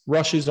plays,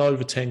 rushes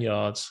over 10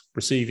 yards,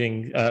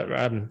 receiving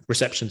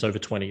receptions over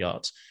 20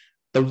 yards.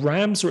 The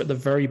Rams are at the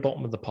very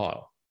bottom of the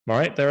pile,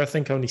 right? There are, I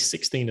think, only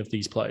 16 of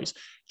these plays.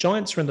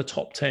 Giants are in the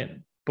top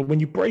 10. But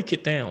when you break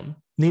it down,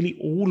 nearly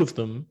all of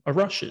them are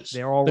rushes.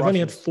 They've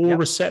only had 4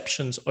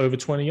 receptions over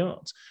 20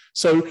 yards.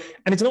 So,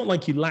 and it's not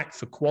like you lack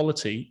for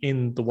quality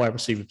in the wide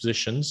receiver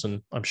positions.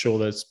 And I'm sure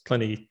there's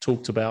plenty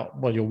talked about,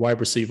 your wide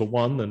receiver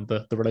one and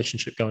the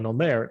relationship going on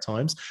there at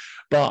times.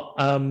 But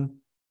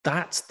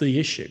that's the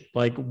issue.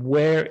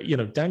 Where,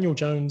 Daniel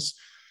Jones,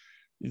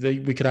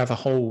 we could have a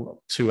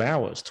whole 2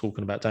 hours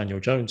talking about Daniel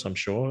Jones, I'm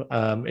sure,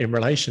 in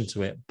relation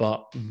to it.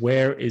 But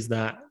where is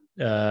that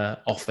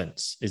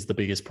offense is the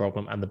biggest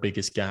problem and the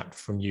biggest gap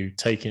from you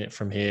taking it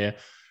from here,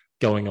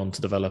 going on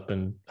to develop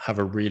and have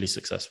a really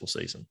successful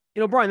season.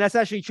 Brian, that's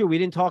actually true. We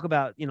didn't talk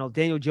about,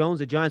 Daniel Jones.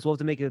 The Giants will have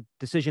to make a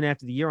decision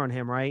after the year on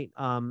him, right?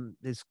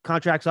 His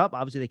contract's up.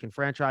 Obviously, they can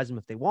franchise him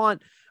if they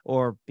want,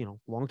 or,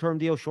 long-term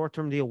deal,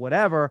 short-term deal,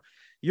 whatever.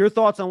 Your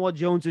thoughts on what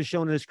Jones has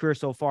shown in his career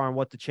so far and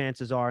what the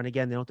chances are? And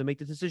again, they don't have to make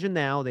the decision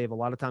now. They have a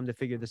lot of time to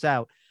figure this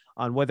out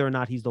on whether or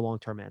not he's the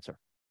long-term answer.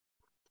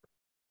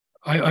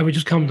 I would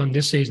just comment on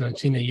this season. I've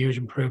seen a huge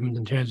improvement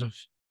in terms of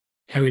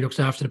how he looks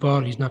after the ball.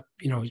 He's not,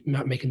 he's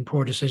not making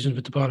poor decisions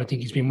with the ball. I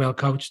think he's been well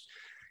coached.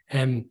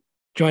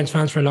 Giants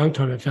fans for a long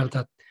time have felt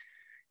that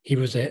he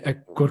was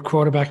a good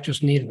quarterback,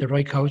 just needed the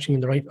right coaching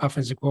and the right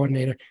offensive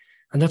coordinator.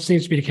 And that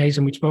seems to be the case.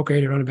 And we spoke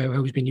earlier on about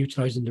how he's been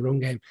utilised in the run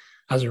game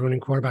as a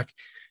running quarterback.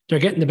 they're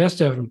getting the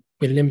best out of him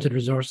with limited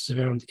resources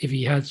around. If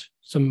he has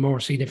some more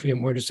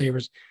significant wide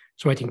receivers,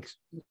 so I think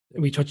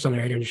we touched on it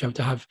earlier in the show,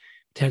 to have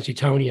potentially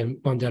Tony and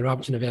Wan'Dale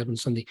Robinson available on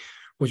Sunday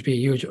would be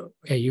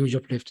a huge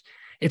uplift.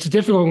 It's a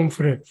difficult one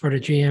for the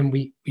GM.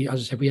 We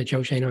as I said, we had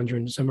Joe Schoen on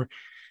during the summer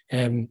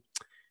on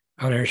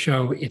our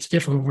show. It's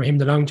difficult for him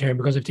the long term,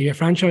 because if you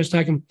franchise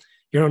tag him,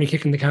 you're only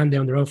kicking the can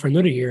down the road for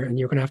another year, and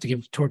you're going to have to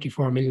give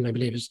 34 million, I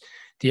believe, is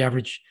the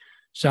average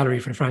salary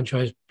for the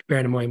franchise.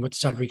 Bearing in mind what the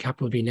salary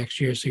cap will be next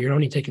year, so you're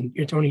only taking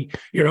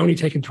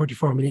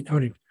 34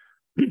 million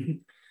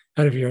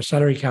out of your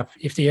salary cap.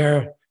 If they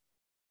are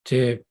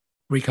to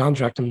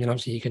recontract them, then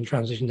obviously you can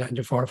transition that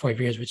into 4 or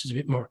 5 years, which is a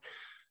bit more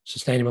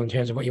sustainable in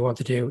terms of what you want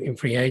to do in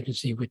free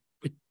agency with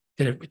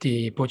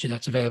the budget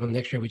that's available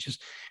next year, which is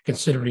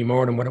considerably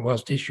more than what it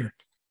was this year.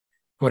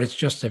 But it's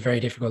just a very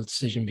difficult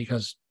decision,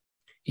 because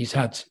he's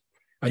had,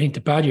 I think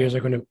the bad years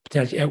are going to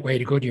potentially outweigh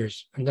the good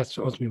years, and that's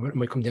ultimately what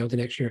might come down to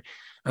next year.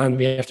 And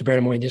we have to bear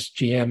in mind this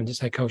GM and this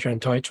head coach Aaron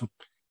Teitzel,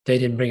 they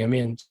didn't bring him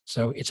in,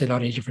 so it's a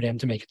lot easier for them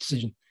to make a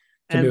decision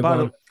to move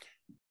on.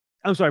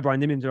 I'm sorry, Brian,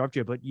 didn't interrupt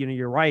you, but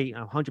you're right,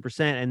 100%.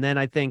 And then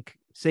I think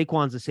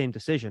Saquon's the same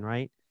decision,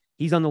 right?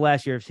 He's on the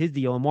last year of his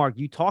deal. And Mark,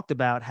 you talked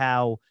about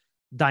how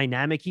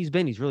dynamic he's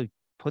been. He's really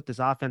put this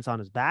offense on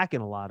his back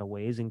in a lot of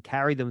ways and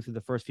carried them through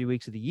the first few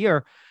weeks of the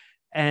year.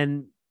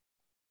 And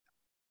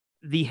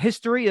the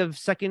history of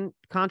second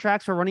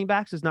contracts for running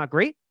backs is not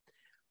great,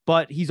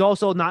 but he's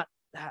also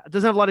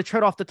doesn't have a lot of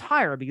tread off the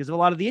tire because of a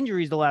lot of the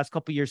injuries the last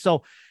couple of years.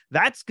 So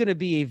that's going to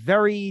be a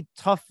very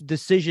tough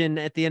decision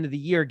at the end of the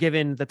year,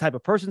 given the type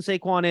of person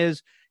Saquon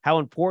is, how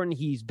important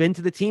he's been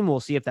to the team. We'll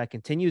see if that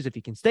continues, if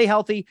he can stay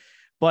healthy,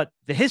 but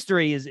the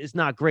history is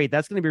not great.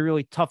 That's going to be a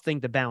really tough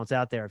thing to balance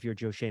out there if you're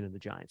Joe Schoen and the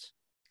Giants.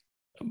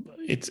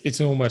 It's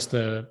almost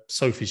a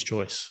Sophie's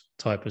choice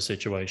type of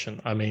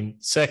situation. I mean,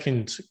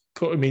 Christian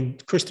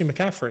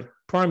McCaffrey,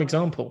 prime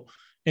example.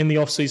 In the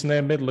offseason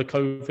there, middle of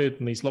COVID,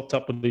 and he's locked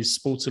up with his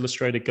Sports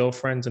Illustrated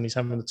girlfriend, and he's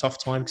having a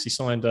tough time because he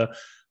signed a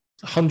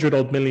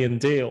 $100-odd million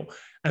deal.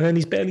 And then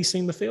he's barely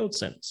seen the field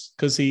since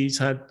because he's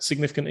had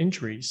significant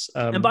injuries.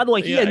 And by the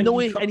way, he had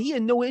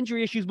no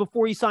injury issues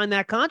before he signed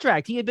that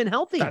contract. He had been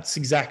healthy. That's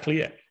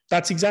exactly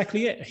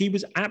it. He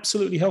was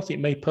absolutely healthy. It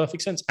made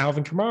perfect sense.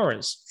 Alvin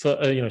Kamara's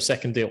for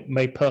second deal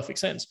made perfect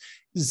sense.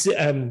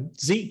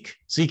 Zeke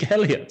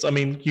Elliott. I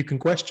mean, you can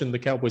question the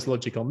Cowboys'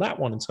 logic on that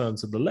one in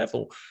terms of the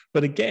level,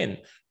 but again,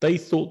 they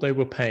thought they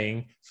were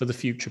paying for the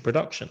future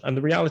production. And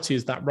the reality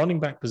is that running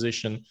back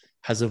position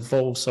has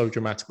evolved so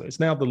dramatically. It's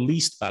now the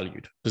least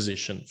valued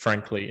position,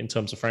 frankly, in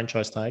terms of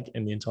franchise tag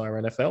in the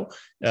entire NFL,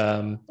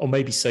 or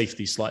maybe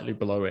safety slightly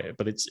below it,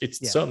 but it's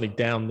certainly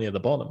down near the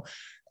bottom.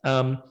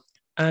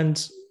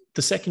 And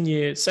the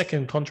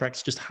second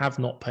contracts just have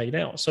not paid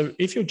out. So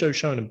if you're Joe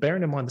Schoen, and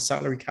bearing in mind the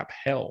salary cap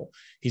hell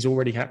he's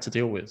already had to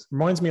deal with,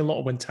 reminds me a lot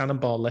of when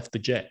Tannenbaum left the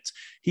Jets.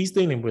 He's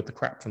dealing with the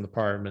crap from the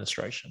prior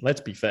administration.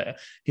 Let's be fair.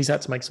 He's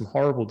had to make some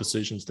horrible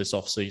decisions this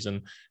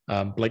offseason,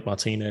 Blake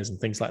Martinez and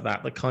things like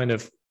that kind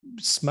of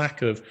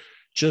smack of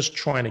just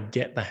trying to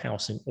get the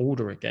house in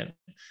order again.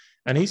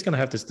 And he's going to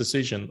have this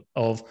decision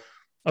of,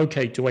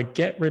 okay, do I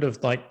get rid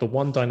of like the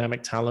one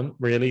dynamic talent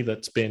really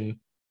that's been,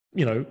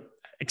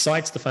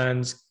 excites the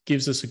fans,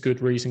 gives us a good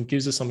reason,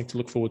 gives us something to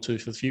look forward to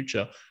for the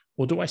future?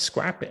 Or do I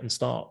scrap it and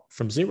start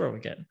from zero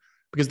again?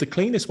 Because the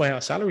cleanest way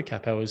out salary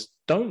cap is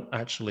don't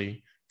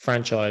actually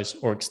franchise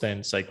or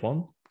extend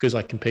Saquon because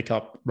I can pick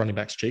up running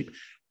backs cheap.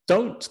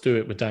 Don't do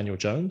it with Daniel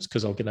Jones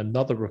because I'll get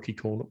another rookie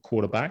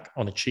quarterback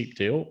on a cheap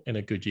deal in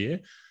a good year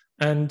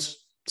and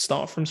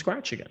start from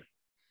scratch again.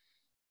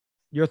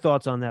 Your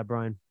thoughts on that,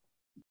 Brian?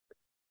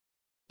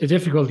 The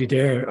difficulty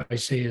there, I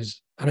see, is,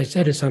 and I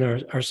said this on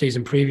our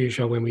season preview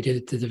show when we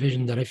did the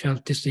division, that I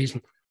felt this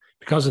season,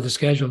 because of the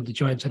schedule, the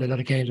Giants had a lot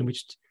of games in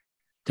which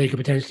they could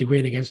potentially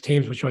win against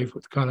teams which I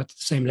would call at the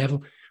same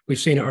level. We've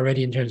seen it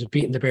already in terms of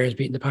beating the Bears,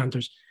 beating the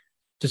Panthers.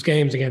 There's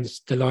games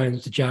against the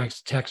Lions, the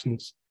Jags, the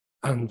Texans,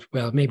 and,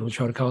 well, maybe we'll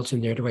throw the Colts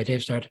in there the way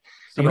they've started.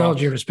 And with all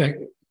due respect,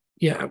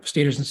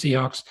 Steelers and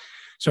Seahawks.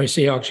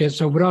 Yeah.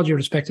 So with all due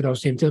respect to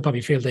those teams, they'll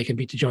probably feel they can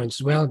beat the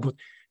Giants as well, but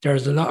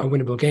there's a lot of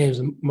winnable games.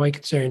 And my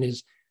concern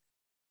is,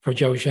 for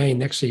Joe Schoen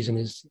next season,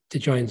 is the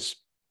Giants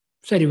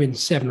say they win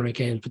 7 or 8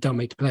 games but don't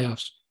make the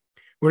playoffs.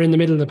 We're in the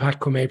middle of the pack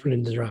come April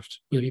in the draft.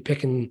 We'll be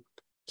picking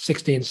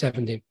 16,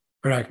 17,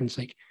 for argument's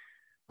sake.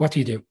 What do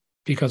you do?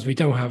 Because we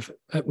don't have,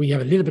 we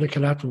have a little bit of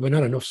collateral, but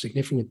not enough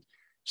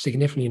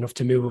significantly enough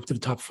to move up to the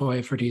top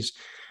 5 for these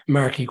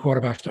marquee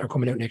quarterbacks that are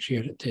coming out next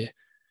year, the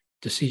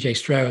CJ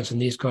Strouds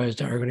and these guys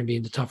that are going to be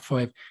in the top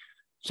 5.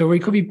 So we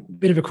could be a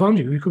bit of a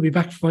quandary. We could be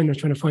back to trying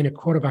to find a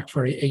quarterback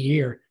for a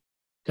year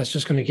that's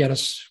just going to get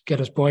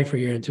us by for a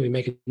year until we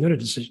make another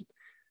decision.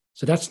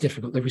 So that's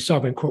difficult. Like we saw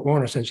when Kurt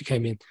Warner essentially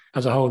came in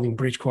as a holding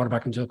bridge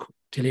quarterback until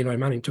Eli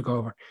Manning took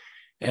over.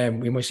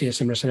 We might see a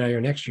similar scenario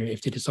next year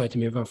if they decide to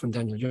move on from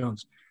Daniel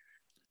Jones.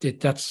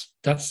 That's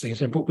the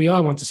thing. But we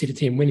all want to see the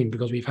team winning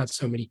because we've had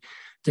so many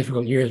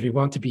difficult years. We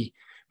want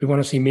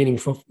to see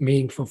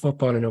meaningful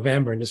football in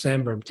November and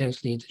December and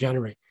potentially into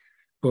January.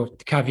 But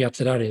the caveat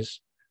to that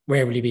is,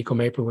 where will he be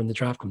come April when the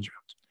draft comes around?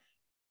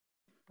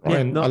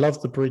 Ryan, I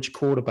love the bridge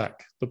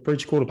quarterback. The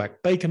bridge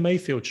quarterback. Baker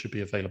Mayfield should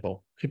be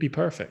available. He'd be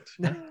perfect.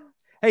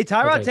 Hey,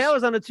 Tyrod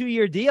Taylor's on a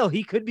 2-year deal.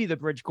 He could be the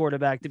bridge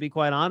quarterback, to be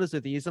quite honest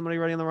with you. He's somebody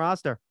already on the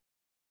roster.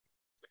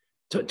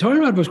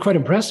 Tyrod was quite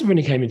impressive when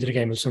he came into the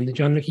game on Sunday,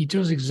 John. Like, he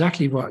does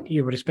exactly what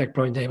you would expect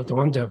Brian Dable to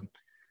want to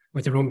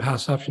with the run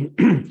pass option.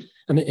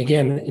 And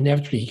again,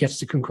 inevitably, he gets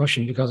the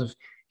concussion because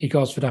he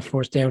goes for that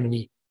first down, and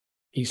he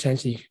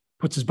essentially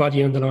puts his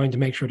body on the line to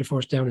make sure the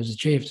first down is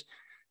achieved.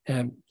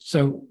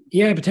 So,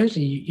 yeah,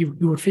 potentially you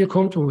would feel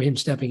comfortable with him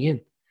stepping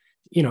in.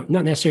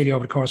 Not necessarily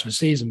over the course of a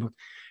season, but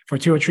for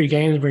 2 or 3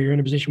 games where you're in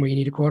a position where you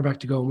need a quarterback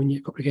to go and win you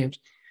a couple of games,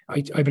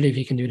 I believe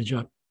he can do the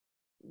job.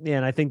 Yeah,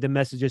 and I think the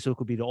message this week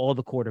will be to all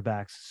the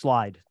quarterbacks: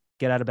 slide,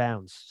 get out of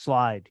bounds,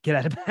 slide, get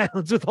out of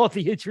bounds, with all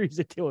the injuries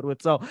they're dealing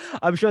with. So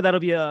I'm sure that'll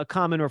be a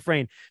common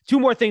refrain. 2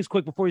 more things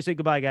quick before you say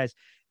goodbye, guys.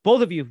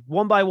 Both of you,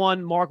 one by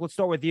one. Mark, let's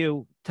start with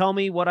you. Tell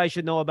me what I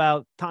should know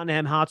about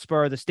Tottenham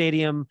Hotspur, the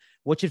stadium.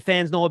 What should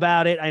fans know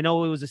about it? I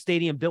know it was a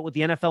stadium built with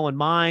the NFL in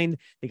mind.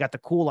 They got the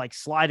cool,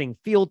 sliding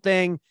field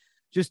thing.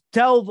 Just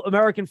tell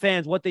American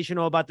fans what they should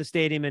know about the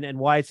stadium and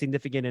why it's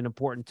significant and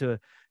important to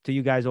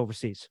you guys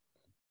overseas.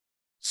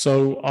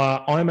 So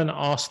I'm an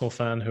Arsenal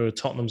fan who are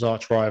Tottenham's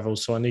arch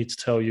rivals. So I need to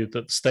tell you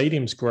that the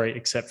stadium's great,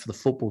 except for the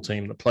football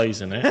team that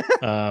plays in it,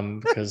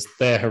 because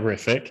they're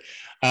horrific.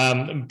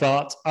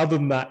 But other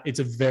than that, it's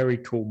a very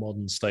cool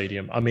modern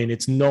stadium. I mean,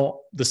 it's not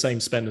the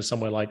same spend as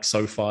somewhere like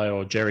SoFi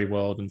or Jerry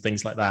World and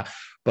things like that,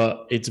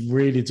 but it's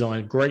really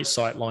designed, great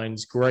sight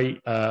lines,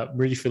 great,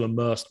 really feel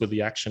immersed with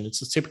the action.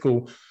 It's a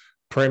typical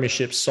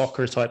Premiership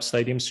soccer type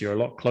stadium, so you're a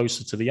lot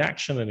closer to the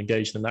action and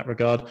engaged in that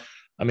regard.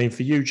 I mean,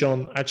 for you,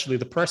 John, actually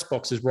the press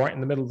box is right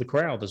in the middle of the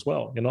crowd as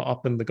well. You're not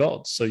up in the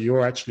gods. So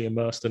you're actually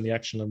immersed in the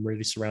action and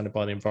really surrounded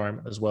by the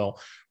environment as well.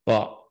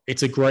 But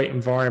it's a great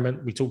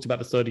environment. We talked about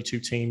the 32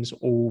 teams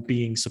all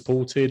being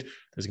supported.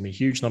 There's going to be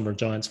a huge number of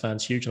Giants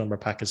fans, huge number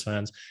of Packers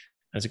fans.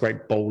 And it's a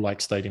great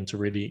bowl-like stadium to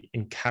really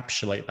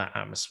encapsulate that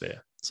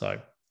atmosphere. So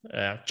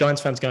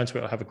Giants fans going to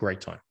it will have a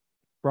great time.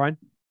 Brian?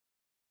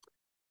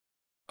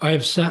 I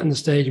have sat in the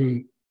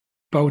stadium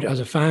both as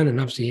a fan and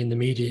obviously in the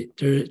media.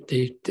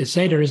 They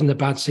say there isn't a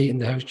bad seat in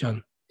the house,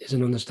 John, is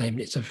an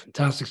understatement. It's a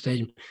fantastic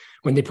stadium.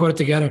 When they put it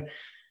together,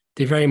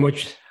 they very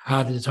much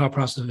had the thought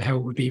process of how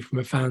it would be from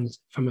a fan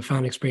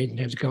experience in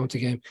terms of going to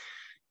the game.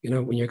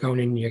 When you're going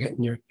in, you're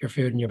getting your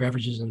food and your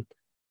beverages, and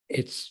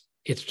it's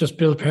just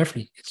built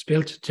perfectly. It's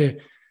built to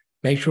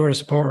make sure a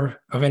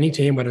supporter of any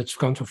team, whether it's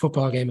gone to a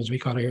football game, as we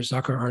call it here,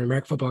 soccer, or an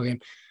American football game,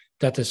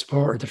 that the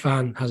supporter, the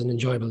fan, has an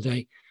enjoyable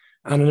day.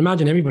 And I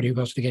imagine everybody who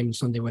goes to the game on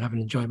Sunday would have an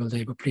enjoyable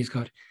day, but please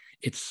God,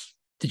 it's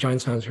the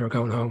Giants fans who are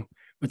going home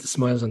with the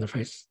smiles on their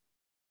face.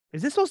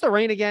 Is this supposed to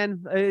rain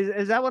again?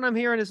 Is that what I'm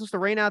hearing? Is it supposed to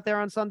rain out there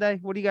on Sunday?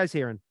 What are you guys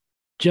hearing?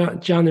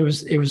 John, it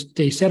was.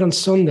 They said on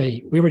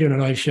Sunday, we were doing a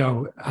live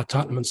show at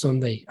Tottenham on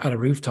Sunday at a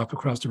rooftop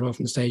across the road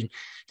from the stadium.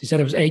 They said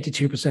it was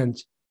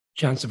 82%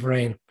 chance of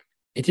rain.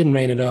 It didn't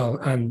rain at all,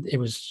 and it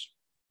was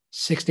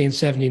 16,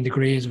 17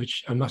 degrees,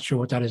 which I'm not sure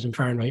what that is in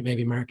Fahrenheit.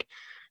 Maybe Mark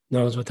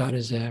knows what that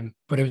is.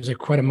 But it was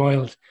quite a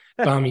mild,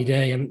 balmy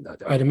day, and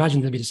I'd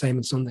imagine it'll be the same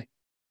on Sunday.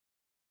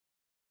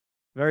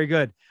 Very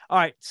good. All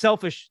right,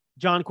 selfish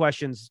John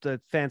questions. The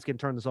fans can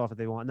turn this off if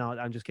they want. No,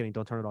 I'm just kidding.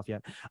 Don't turn it off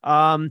yet.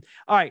 All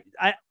right,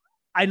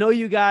 I know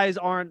you guys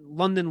aren't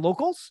London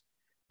locals,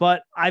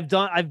 but I've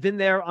been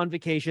there on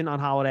vacation on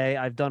holiday.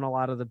 I've done a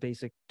lot of the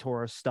basic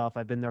tourist stuff.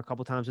 I've been there a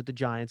couple times with the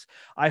Giants.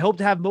 I hope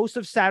to have most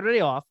of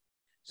Saturday off.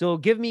 So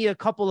give me a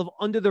couple of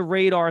under the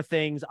radar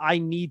things I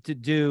need to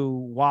do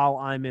while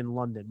I'm in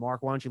London.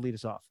 Mark, why don't you lead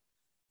us off?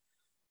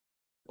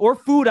 Or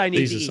food I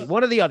need to eat.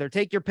 One or the other.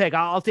 Take your pick.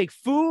 I'll take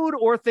food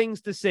or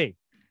things to see.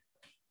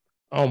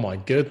 Oh my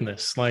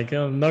goodness.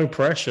 No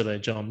pressure there,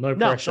 John. No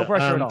pressure. No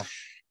pressure at all.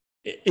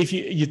 If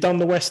you've done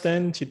the West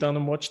End, you've done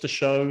and watched the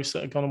show,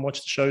 gone and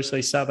watched the show,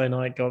 say Saturday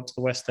night, go up to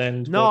the West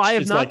End. No, I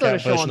have not done a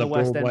show on the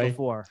West End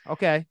before.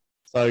 Okay.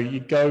 So you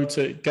go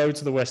to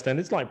the West End.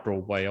 It's like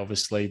Broadway,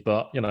 obviously,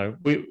 but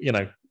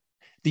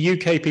the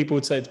UK people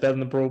would say it's better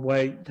than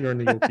Broadway. You're in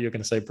New York, you're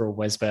going to say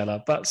Broadway's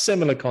better, but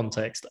similar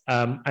context.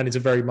 And it's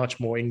a very much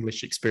more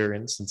English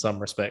experience in some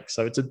respects.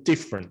 So it's a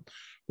different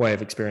way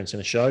of experiencing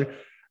a show.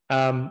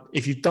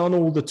 If you've done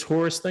all the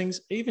tourist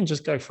things, even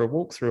just go for a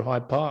walk through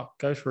Hyde Park,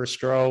 go for a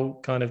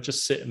stroll, kind of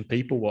just sit and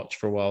people watch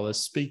for a while. There's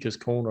Speaker's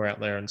Corner out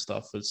there and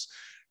stuff. It's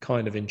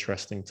kind of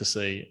interesting to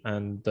see.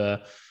 And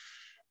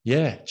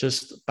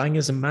just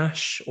bangers and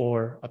mash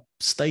or a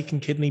steak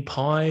and kidney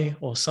pie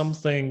or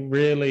something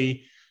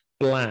really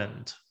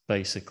bland,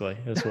 basically,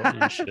 is what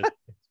you should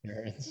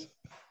experience.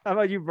 How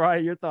about you,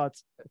 Brian? Your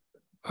thoughts?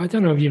 I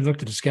don't know if you've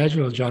looked at the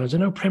schedule, John. Is there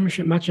no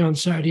Premiership match on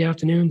Saturday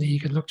afternoon that you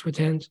could look to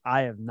attend?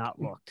 I have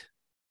not looked.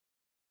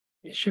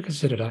 You should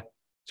consider that.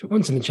 So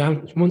it's not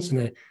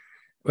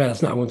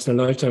a once in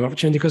a lifetime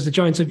opportunity because the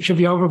Giants should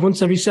be over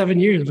once every 7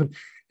 years. But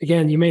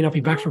again, you may not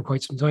be back for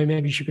quite some time.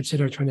 Maybe you should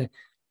consider trying to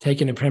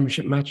take in a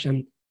Premiership match.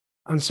 And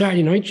on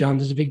Saturday night, John,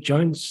 there's a big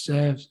Giants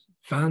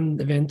fan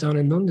event on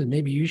in London.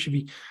 Maybe you should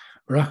be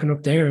rocking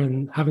up there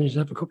and having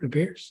yourself a couple of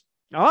beers.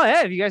 Oh,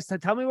 yeah. If you guys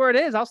tell me where it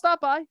is, I'll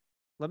stop by.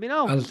 Let me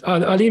know.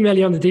 I'll email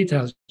you on the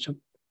details.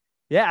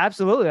 Yeah,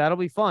 absolutely. That'll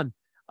be fun.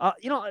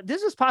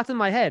 This just popped in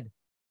my head.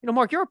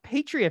 Mark, you're a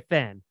Patriot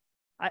fan.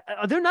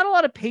 Are there not a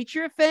lot of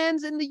Patriot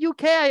fans in the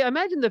UK? I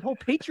imagine the whole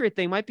Patriot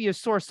thing might be a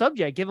sore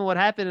subject, given what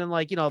happened in the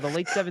late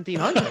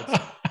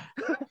 1700s.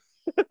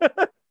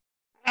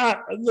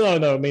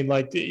 No. I mean,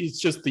 it's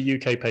just the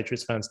UK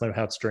Patriots fans know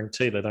how to drink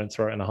tea. They don't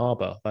throw it in a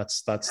harbour.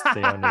 That's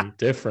the only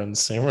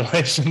difference in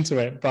relation to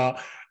it.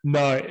 But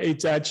no,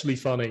 it's actually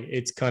funny.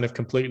 It's kind of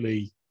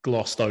completely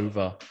glossed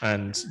over.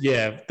 And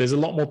yeah, there's a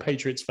lot more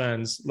Patriots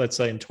fans, let's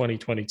say in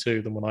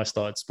 2022, than when I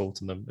started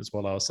supporting them, is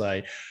what I'll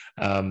say,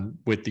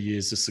 with the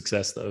years of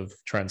success that have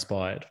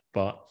transpired.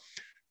 But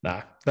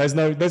nah, there's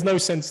no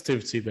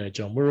sensitivity there,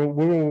 John. We're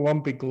all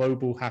one big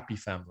global happy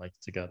family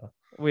together.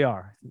 We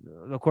are,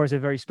 of course, a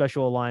very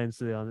special alliance,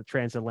 the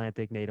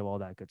transatlantic, NATO, all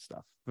that good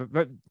stuff.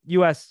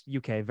 U.S.,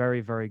 UK,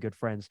 very, very good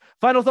friends.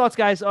 Final thoughts,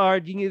 guys, are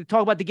you can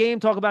talk about the game,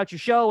 talk about your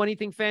show,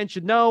 anything fans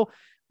should know.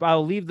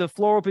 I'll leave the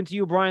floor open to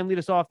you. Brian, lead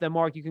us off. Then,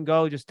 Mark, you can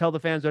go. Just tell the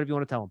fans whatever you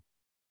want to tell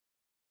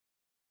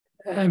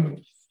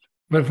them.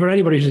 But for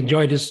anybody who's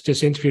enjoyed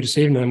this interview this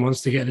evening and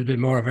wants to get a little bit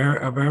more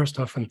of our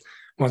stuff and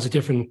wants a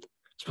different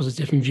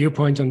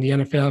viewpoint on the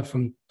NFL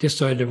from this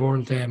side of the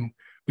world,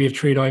 we have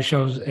 3 live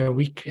shows a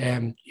week.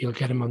 You'll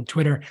get them on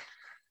Twitter,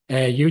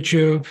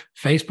 YouTube,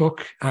 Facebook,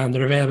 and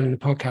they're available in the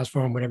podcast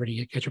form, wherever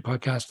you get your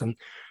podcast. And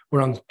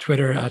we're on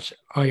Twitter at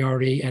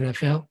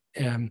IRENFL.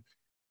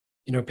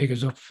 Pick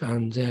us up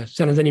and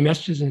send us any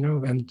messages,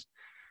 And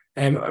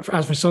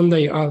as for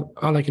Sunday, all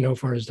I can hope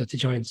for is that the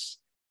Giants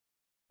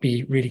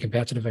be really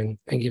competitive and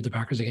give the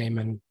Packers a game,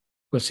 and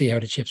we'll see how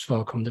the chips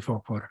fall come the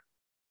fourth quarter.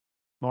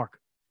 Mark.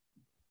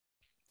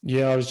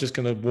 Yeah, I was just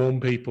going to warn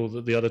people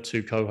that the other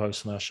 2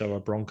 co-hosts on our show are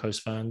Broncos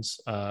fans.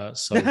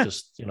 So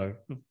just,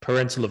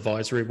 parental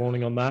advisory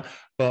warning on that.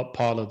 But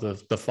part of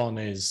the fun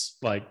is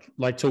like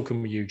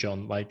talking with you,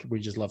 John. We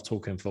just love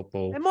talking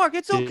football. And Mark,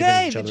 it's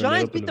okay. The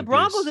Giants beat the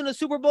Broncos in the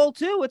Super Bowl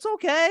too. It's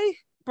okay.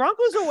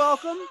 Broncos are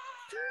welcome.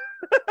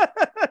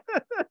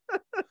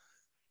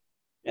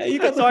 Yeah, you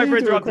got sorry for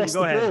interrupting.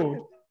 Go ahead.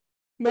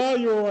 No,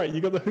 you're all right.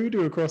 You got the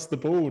hoodoo across the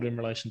board in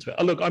relation to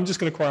it. Look, I'm just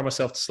going to cry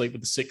myself to sleep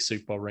with the 6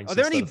 Super Bowl rings. Are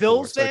there any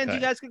Bills fans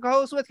you guys can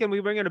co-host with? Can we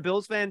bring in a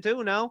Bills fan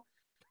too? No.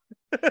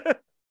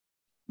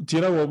 Do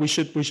you know what we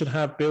should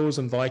have Bills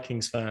and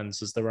Vikings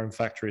fans as their own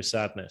factory of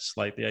sadness,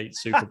 like the 8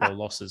 Super Bowl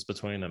losses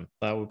between them.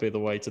 That would be the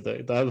way to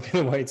do. That would be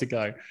the way to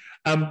go.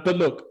 But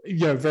look,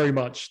 very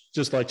much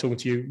just like talking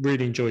to you.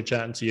 Really enjoyed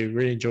chatting to you.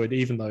 Really enjoyed,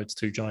 even though it's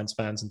 2 Giants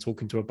fans and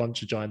talking to a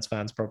bunch of Giants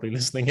fans probably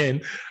listening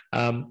in.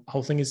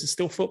 Whole thing is, it's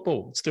still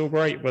football. It's still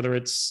great, whether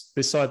it's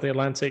this side of the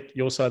Atlantic,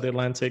 your side of the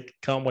Atlantic.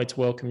 Can't wait to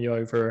welcome you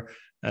over,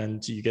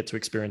 and you get to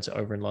experience it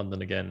over in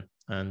London again.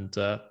 And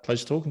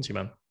pleasure talking to you,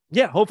 man.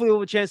 Yeah, hopefully we'll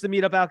have a chance to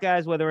meet up out,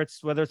 guys, whether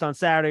it's on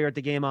Saturday or at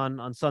the game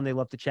on Sunday.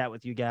 Love to chat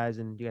with you guys,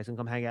 and you guys can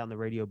come hang out in the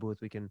radio booth.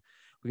 We can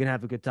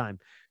have a good time.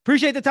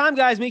 Appreciate the time,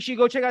 guys. Make sure you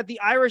go check out the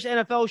Irish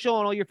NFL Show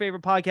on all your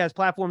favorite podcast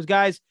platforms,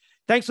 guys.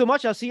 Thanks so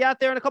much. I'll see you out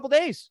there in a couple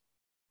days.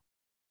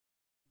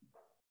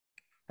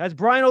 That's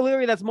Brian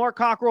O'Leary. That's Mark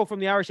Cockrell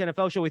from the Irish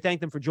NFL Show. We thank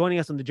them for joining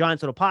us on the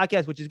Giants Huddle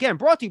podcast, which is, again,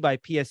 brought to you by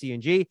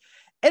PSE&G,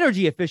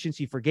 energy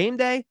efficiency for game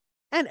day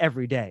and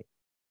every day.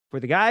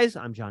 For the guys,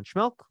 I'm John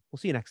Schmelk. We'll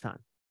see you next time.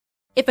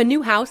 If a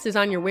new house is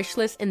on your wish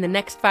list in the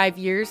next 5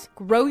 years,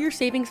 grow your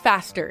savings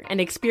faster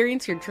and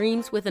experience your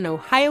dreams with an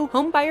Ohio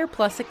Homebuyer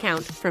Plus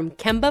account from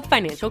Kemba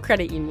Financial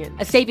Credit Union.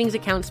 A savings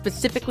account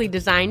specifically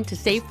designed to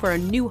save for a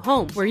new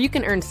home, where you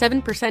can earn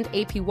 7%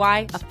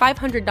 APY,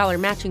 a $500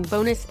 matching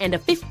bonus, and a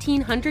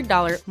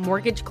 $1,500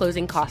 mortgage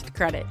closing cost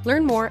credit.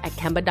 Learn more at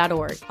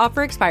Kemba.org.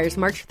 Offer expires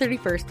March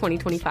 31st,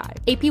 2025.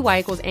 APY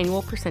equals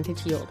annual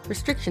percentage yield.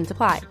 Restrictions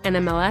apply.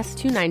 NMLS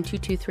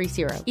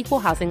 292230. Equal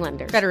housing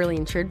lender. Federally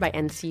insured by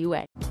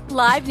NCUA.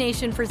 Live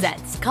Nation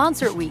presents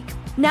Concert Week.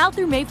 Now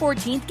through May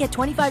 14th, get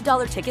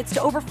 $25 tickets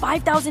to over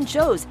 5,000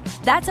 shows.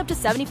 That's up to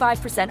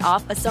 75%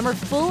 off a summer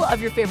full of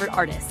your favorite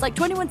artists like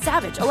 21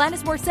 Savage,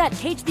 Alanis Morissette,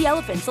 Cage the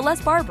Elephant,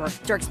 Celeste Barber,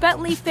 Dierks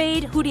Bentley,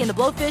 Fade, Hootie and the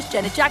Blowfish,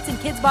 Janet Jackson,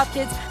 Kids Bop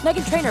Kids,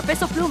 Meghan Trainor,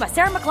 Peso Pluma,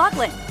 Sarah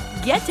McLachlan.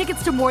 Get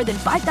tickets to more than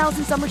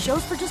 5,000 summer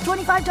shows for just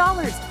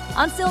 $25.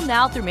 Until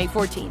now through May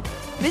 14th.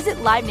 Visit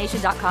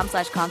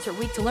livenation.com/Concert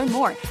Week to learn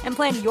more and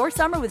plan your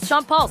summer with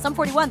Sean Paul, Sum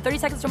 41, 30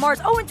 Seconds to Mars,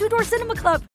 and Two Door Cinema Club.